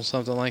 $2 million,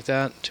 something like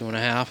that,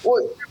 2.5.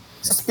 Well,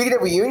 speaking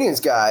of reunions,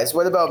 guys,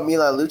 what about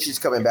Milan Lucic's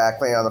coming back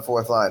playing on the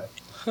 4th line?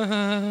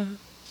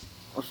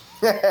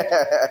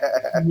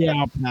 Yeah,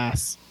 I'll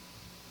pass.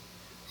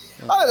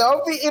 I don't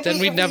know. Then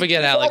we'd never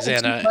get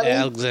Alexander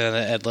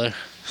Edler.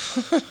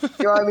 You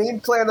know what I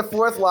mean? Play on the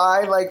 4th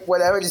line, like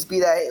whatever. Just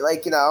be that, it'd be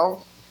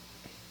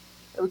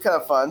kind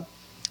of fun.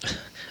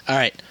 All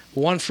right,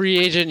 one free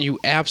agent you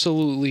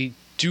absolutely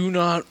do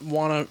not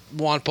want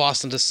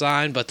Boston to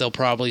sign, but they'll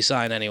probably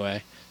sign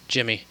anyway.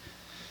 Jimmy.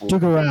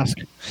 Tuukka Rask.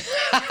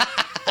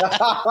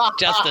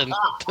 Justin.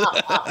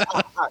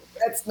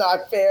 That's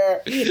not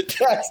fair.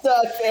 That's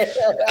not fair.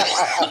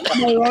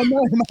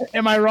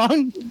 Am I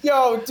wrong?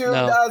 Yo, dude,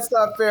 No. That's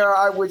not fair.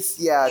 I would,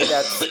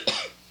 that's.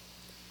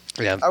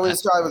 Yeah, I would have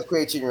started with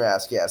Great Junior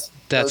Rask. Yes,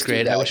 that's Those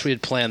great. two I guys. wish we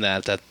had planned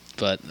that.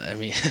 But I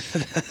mean,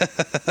 that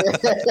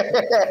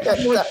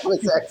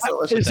was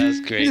excellent. That's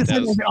great. I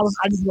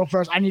need to go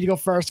first. I need to go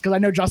first because I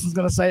know Justin's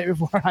going to say it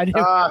before I do.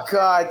 Oh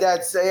God,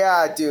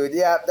 dude.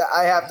 Yeah,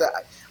 I have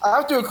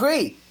to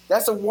agree.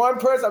 That's the one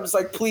person I'm just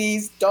like,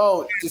 please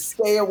don't, just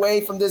stay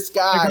away from this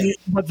guy.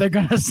 But they're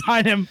going to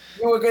sign him.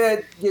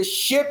 Your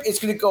ship is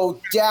gonna go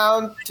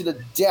down to the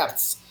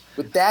depths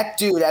with that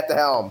dude at the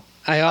helm.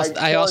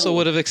 I also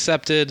would have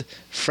accepted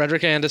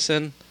Frederick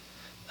Anderson,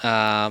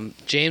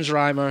 James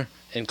Reimer,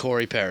 and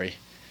Corey Perry.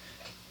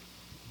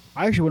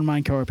 I actually wouldn't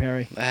mind Corey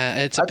Perry.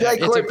 I feel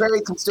like Corey Perry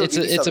can still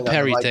do It's a something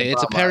Perry like thing. the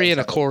It's a Bob Perry Myers and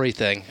a stuff. Corey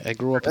thing. I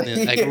grew up in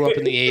the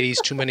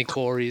 80s. Too many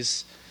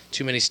Corys,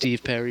 too many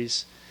Steve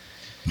Perrys.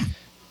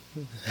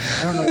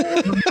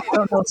 I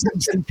don't know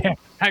Steve Perry.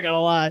 I got to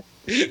lie.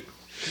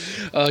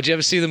 Oh, did you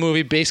ever see the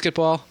movie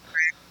Basketball?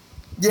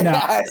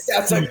 Yes,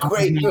 that's a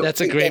great movie.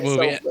 That's a great That's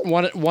movie. so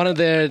One of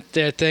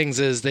their things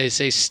is they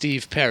say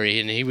Steve Perry,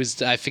 and he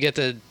was, I forget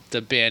the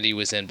band he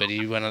was in, but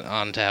he went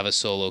on to have a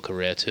solo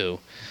career too.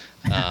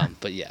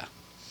 But yeah,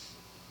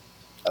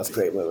 that's a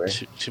great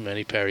movie. too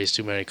many Perrys,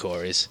 too many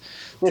Corys.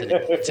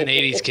 It's an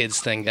 '80s kids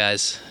thing,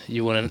 guys.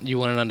 You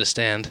wouldn't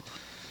understand.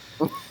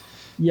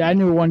 Yeah, I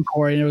knew one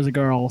Corey and it was a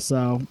girl,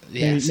 so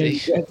Yeah, see,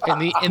 in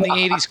the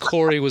 '80s,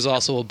 Corey was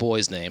also a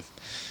boy's name.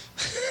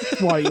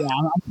 Well, yeah,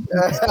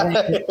 I'm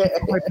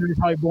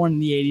probably born in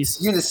the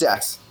 '80s.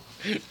 Unisex.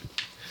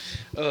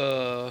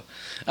 All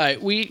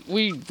right, we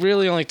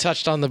really only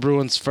touched on the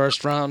Bruins'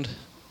 first round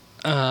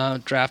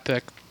draft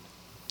pick.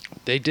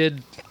 They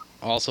did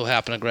also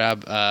happen to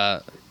grab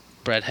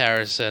Brett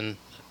Harrison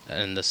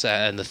in the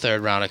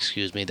 3rd round.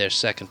 Excuse me, their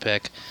second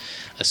pick,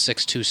 a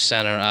 6'2"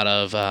 center out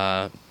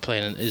of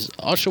playing is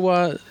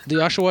Oshawa. The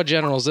Oshawa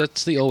Generals.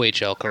 That's the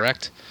OHL,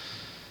 correct?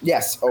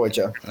 Yes,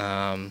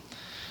 OHL.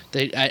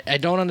 I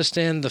don't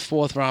understand the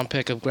 4th round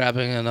pick of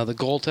grabbing another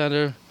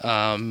goaltender.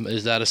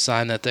 Is that a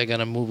sign that they're going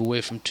to move away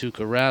from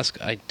Tuukka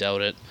Rask? I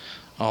doubt it.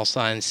 All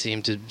signs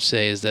seem to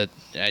say is that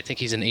I think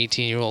he's an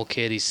 18-year-old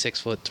kid. He's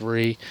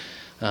 6'3".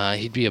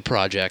 He'd be a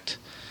project.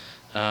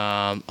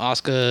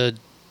 Oscar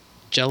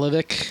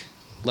Jelevic,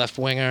 left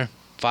winger,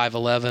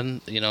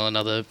 5'11".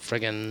 Another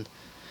friggin'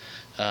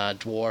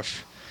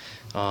 dwarf.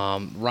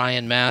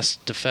 Ryan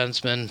Mast,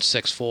 defenseman,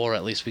 6'4".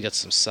 At least we got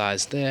some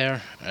size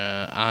there.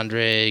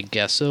 Andre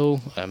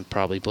Gasso, I'm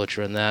probably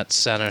butchering that,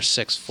 center,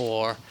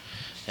 6'4".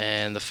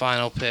 And the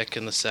final pick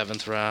in the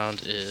 7th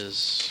round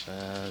is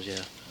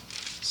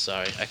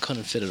Sorry, I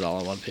couldn't fit it all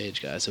on one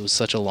page, guys. It was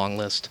such a long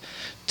list.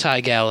 Ty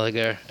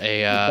Gallagher,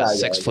 a Ty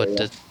 6 foot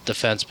Gallagher,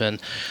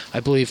 defenseman. I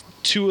believe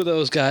 2 of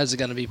those guys are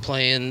going to be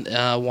playing,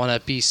 one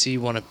at BC,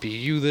 one at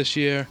BU this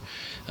year.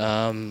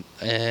 And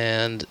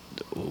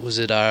was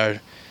it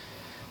our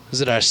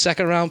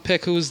second round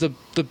pick who was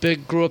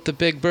grew up the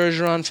big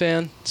Bergeron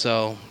fan?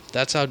 So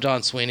that's how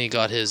Don Sweeney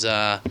got his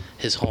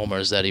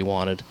homers that he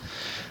wanted.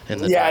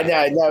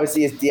 That was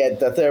the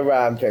third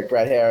round pick,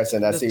 Brett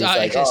Harrison. That's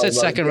I said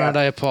second round.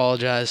 I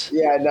apologize.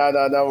 Yeah,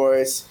 no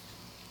worries.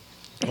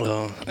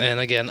 Well, and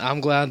again,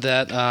 I'm glad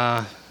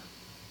that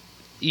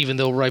even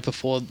though right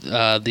before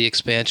the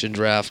expansion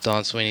draft,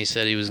 Don Sweeney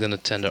said he was going to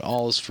tender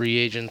all his free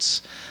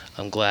agents,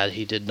 I'm glad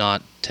he did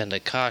not tender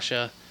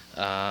Kasha.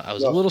 I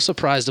was a little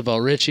surprised about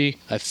Richie.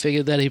 I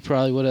figured that he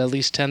probably would have at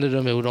least tendered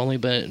him. It would only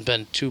been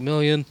 $2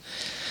 million.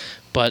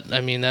 But,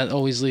 I mean, that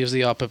always leaves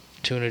the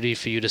opportunity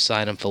for you to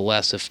sign him for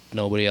less if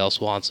nobody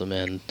else wants him.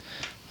 And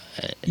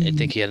I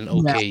think he had an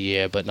okay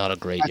year, but not a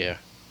great year.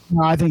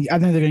 No, I think they're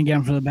going to get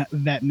him for the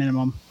vet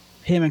minimum.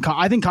 Him and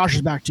I think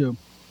Kasha's back too.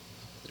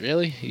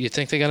 Really? You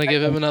think they're going to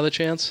give him another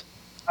chance?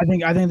 I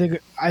think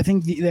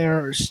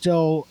they're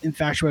still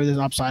infatuated with his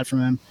upside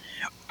from him.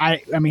 I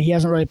mean, he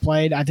hasn't really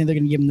played. I think they're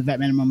going to give him the vet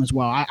minimum as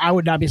well. I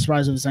would not be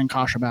surprised if they send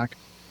Kasha back.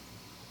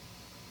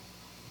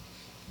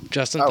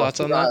 Justin,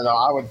 thoughts on that? No,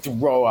 I would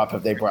throw up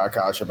if they brought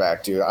Kasha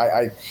back, dude.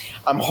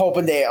 I'm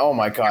hoping they. Oh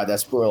my god,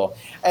 that's brutal.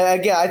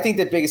 And again, I think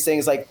the biggest thing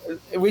is like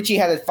Richie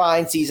had a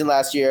fine season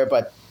last year,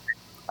 but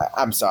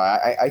I'm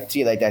sorry, I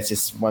feel like that's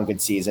just one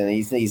good season.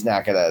 He's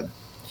not gonna,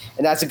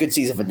 and that's a good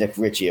season for Nick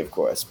Richie, of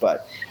course.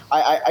 But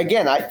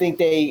I think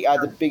they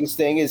the biggest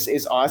thing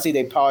is honestly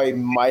they probably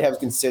might have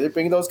considered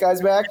bringing those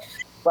guys back,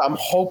 but I'm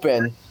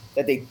hoping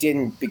that they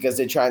didn't because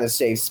they're trying to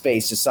save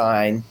space to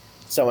sign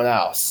someone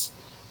else.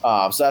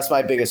 So that's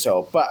my biggest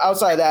hope. But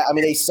outside of that, I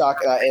mean, they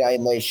suck,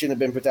 and they shouldn't have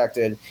been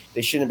protected.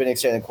 They shouldn't have been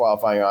extending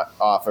qualifying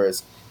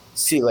offers.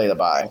 See you later,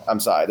 bye. I'm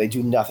sorry. They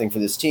do nothing for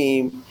this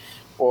team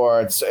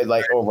or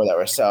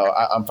whatever. So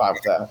I'm fine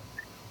with that.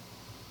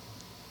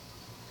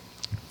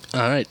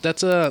 All right.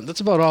 That's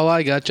about all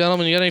I got.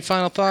 Gentlemen, you got any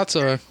final thoughts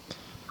or,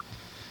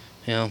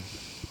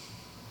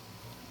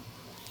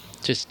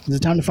 just... Is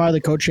it time to fire the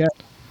coach yet?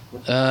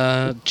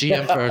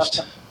 GM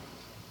first.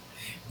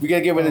 We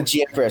gotta get rid of the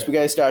GM first. We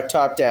gotta start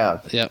top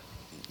down. Yep.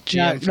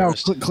 GM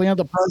first. Clean out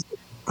the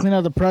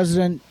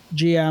president,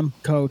 GM,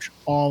 coach,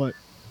 all of it.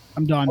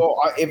 I'm done. Well,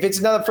 if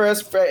it's a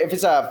first,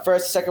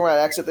 second round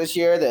exit this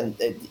year, then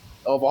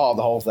overhaul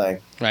the whole thing.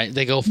 Right.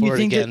 They go for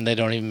it again. They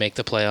don't even make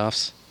the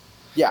playoffs.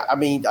 Yeah. I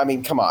mean,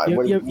 come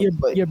on.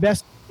 Your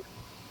best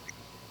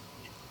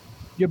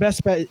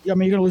bet. I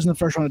mean, you're gonna lose in the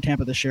first round of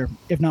Tampa this year,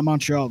 if not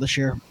Montreal this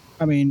year.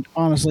 I mean,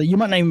 honestly, you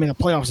might not even make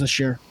the playoffs this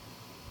year.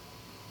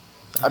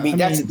 I mean,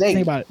 that's the thing.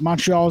 Think about it.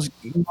 Montreal's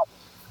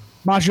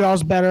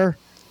better,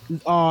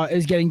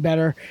 is getting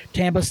better.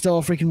 Tampa's still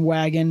a freaking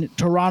wagon.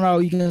 Toronto,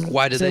 you can.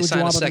 Why did they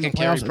sign a second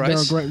Carey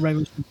Price? They're a great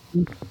regular.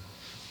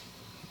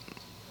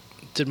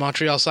 Did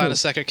Montreal sign a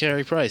second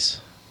Carey Price?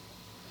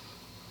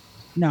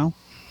 No.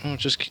 Oh,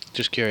 just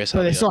curious. How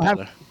But they still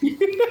have.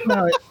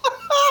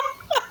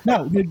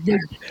 No,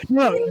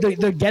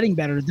 they're getting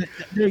better.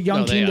 They're a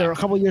young team. They're a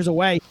couple years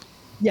away.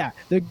 Yeah,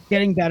 they're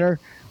getting better.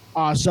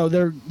 So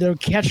they're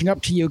catching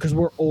up to you because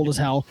we're old as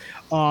hell.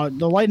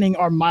 The Lightning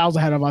are miles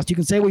ahead of us. You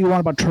can say what you want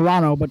about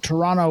Toronto, but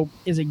Toronto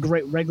is a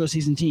great regular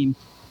season team.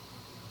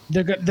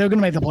 They're going to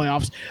make the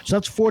playoffs. So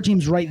that's 4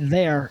 teams right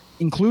there,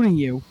 including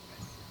you.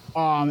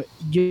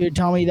 You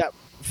tell me that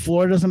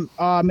Florida doesn't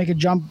make a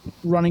jump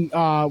running,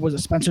 was it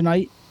Spencer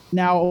Knight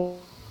now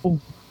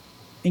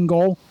in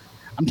goal?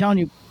 I'm telling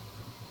you.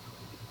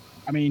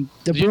 I mean,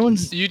 the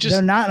Bruins,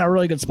 they're not in a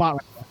really good spot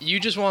right now. You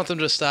just want them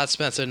to start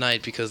Spencer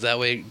Knight because that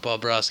way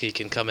Bobrovsky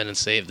can come in and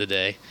save the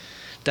day.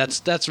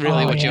 That's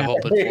really what you're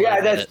hoping for.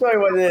 Yeah, that's probably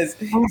what it is.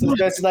 So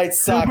Spencer Knight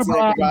sucks and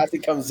then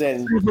Bobrovsky comes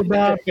in.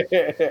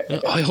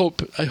 I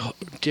hope,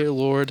 dear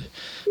Lord,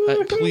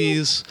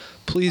 please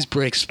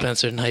break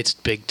Spencer Knight's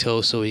big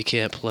toe so he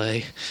can't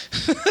play.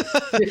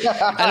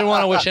 I don't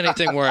want to wish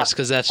anything worse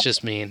because that's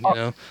just mean, you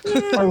know.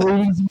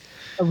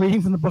 A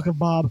reading from the Book of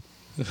Bob.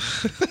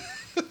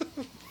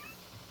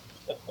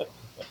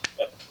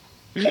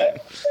 I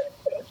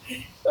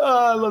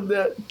love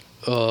that.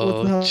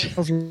 Oh,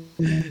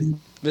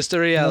 Mr.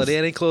 Reality,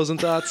 any closing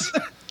thoughts?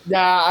 Nah,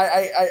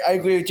 I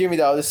agree with Jimmy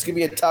though. This is gonna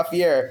be a tough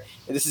year,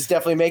 and this is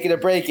definitely make it or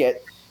break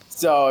it.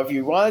 So if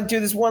you want to do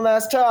this one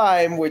last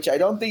time, which I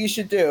don't think you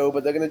should do,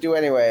 but they're gonna do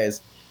anyways,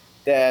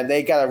 then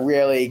they gotta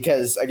really,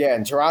 because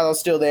again,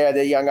 Toronto's still there.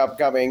 They're young,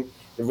 upcoming.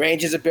 The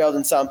Rangers are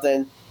building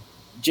something.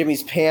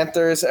 Jimmy's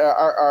Panthers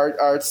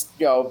are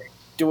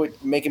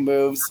making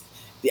moves.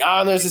 The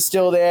Islanders are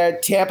still there.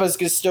 Tampa's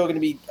still going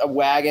to be a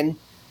wagon.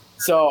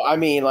 So, I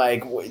mean,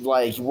 like, what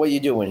are you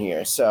doing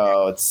here?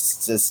 So,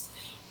 it's just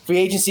free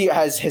agency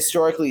has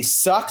historically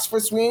sucks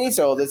for Sweeney.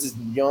 So, this is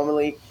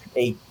normally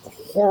a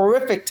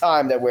horrific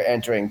time that we're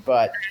entering.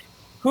 But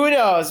who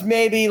knows?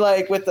 Maybe,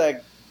 like, with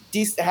a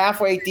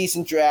halfway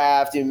decent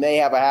draft, you may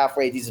have a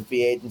halfway decent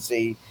free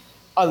agency.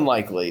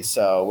 unlikely.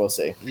 So we'll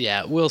see.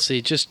 Yeah, we'll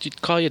see.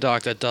 Just call your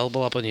doctor.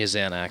 Double up on your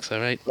Xanax, all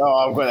right? No,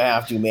 I'm going to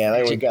have to, man.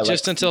 I only got,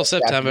 Just until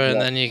September,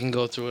 and then you can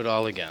go through it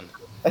all again.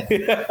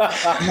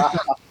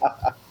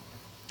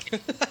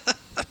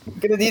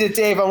 Gonna need it,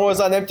 Dave. I'm always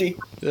on empty.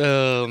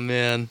 Oh,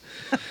 man.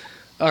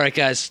 All right,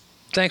 guys.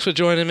 Thanks for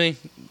joining me.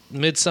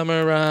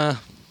 Midsummer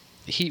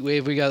heat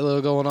wave we got a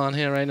little going on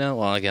here right now.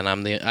 Well, again,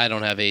 I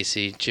don't have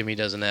AC. Jimmy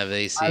doesn't have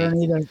AC. I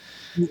don't either.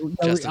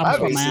 Justin, I'm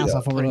just my ass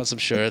off put already. on some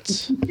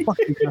shirts.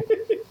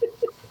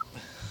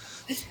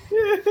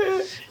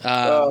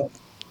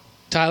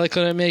 Tyler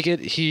couldn't make it.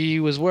 He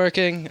was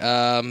working.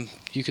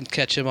 You can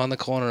catch him on the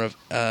corner of...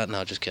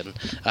 no, just kidding.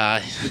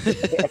 I'm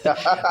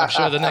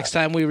sure the next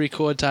time we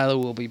record, Tyler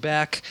will be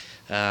back.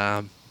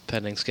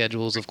 Pending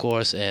schedules, of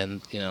course.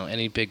 And,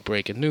 any big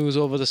breaking news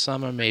over the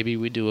summer, maybe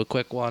we do a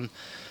quick one.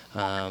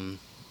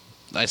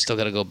 I still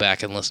got to go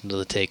back and listen to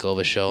the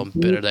Takeover show. I'm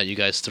bitter that you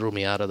guys threw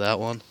me out of that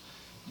one.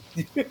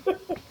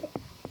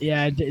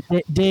 Yeah,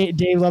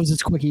 Dave loves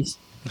his quickies.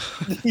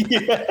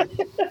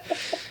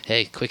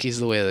 Hey, quickies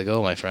the way to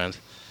go, my friend.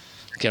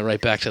 Get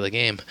right back to the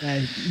game. All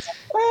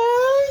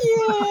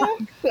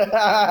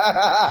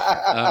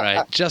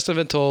right, Justin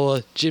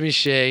Ventola, Jimmy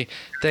Shea,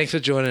 thanks for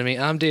joining me.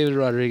 I'm David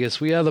Rodriguez.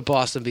 We are the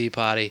Boston Bee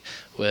Party.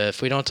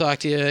 If we don't talk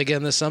to you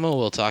again this summer,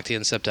 we'll talk to you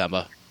in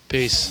September.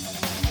 Peace.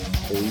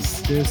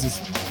 Deuces.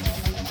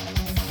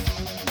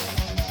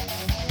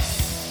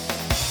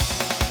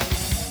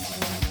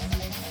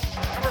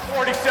 Number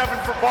 47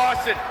 for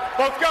Boston.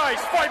 Both guys,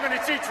 5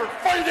 minutes each for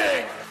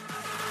fighting.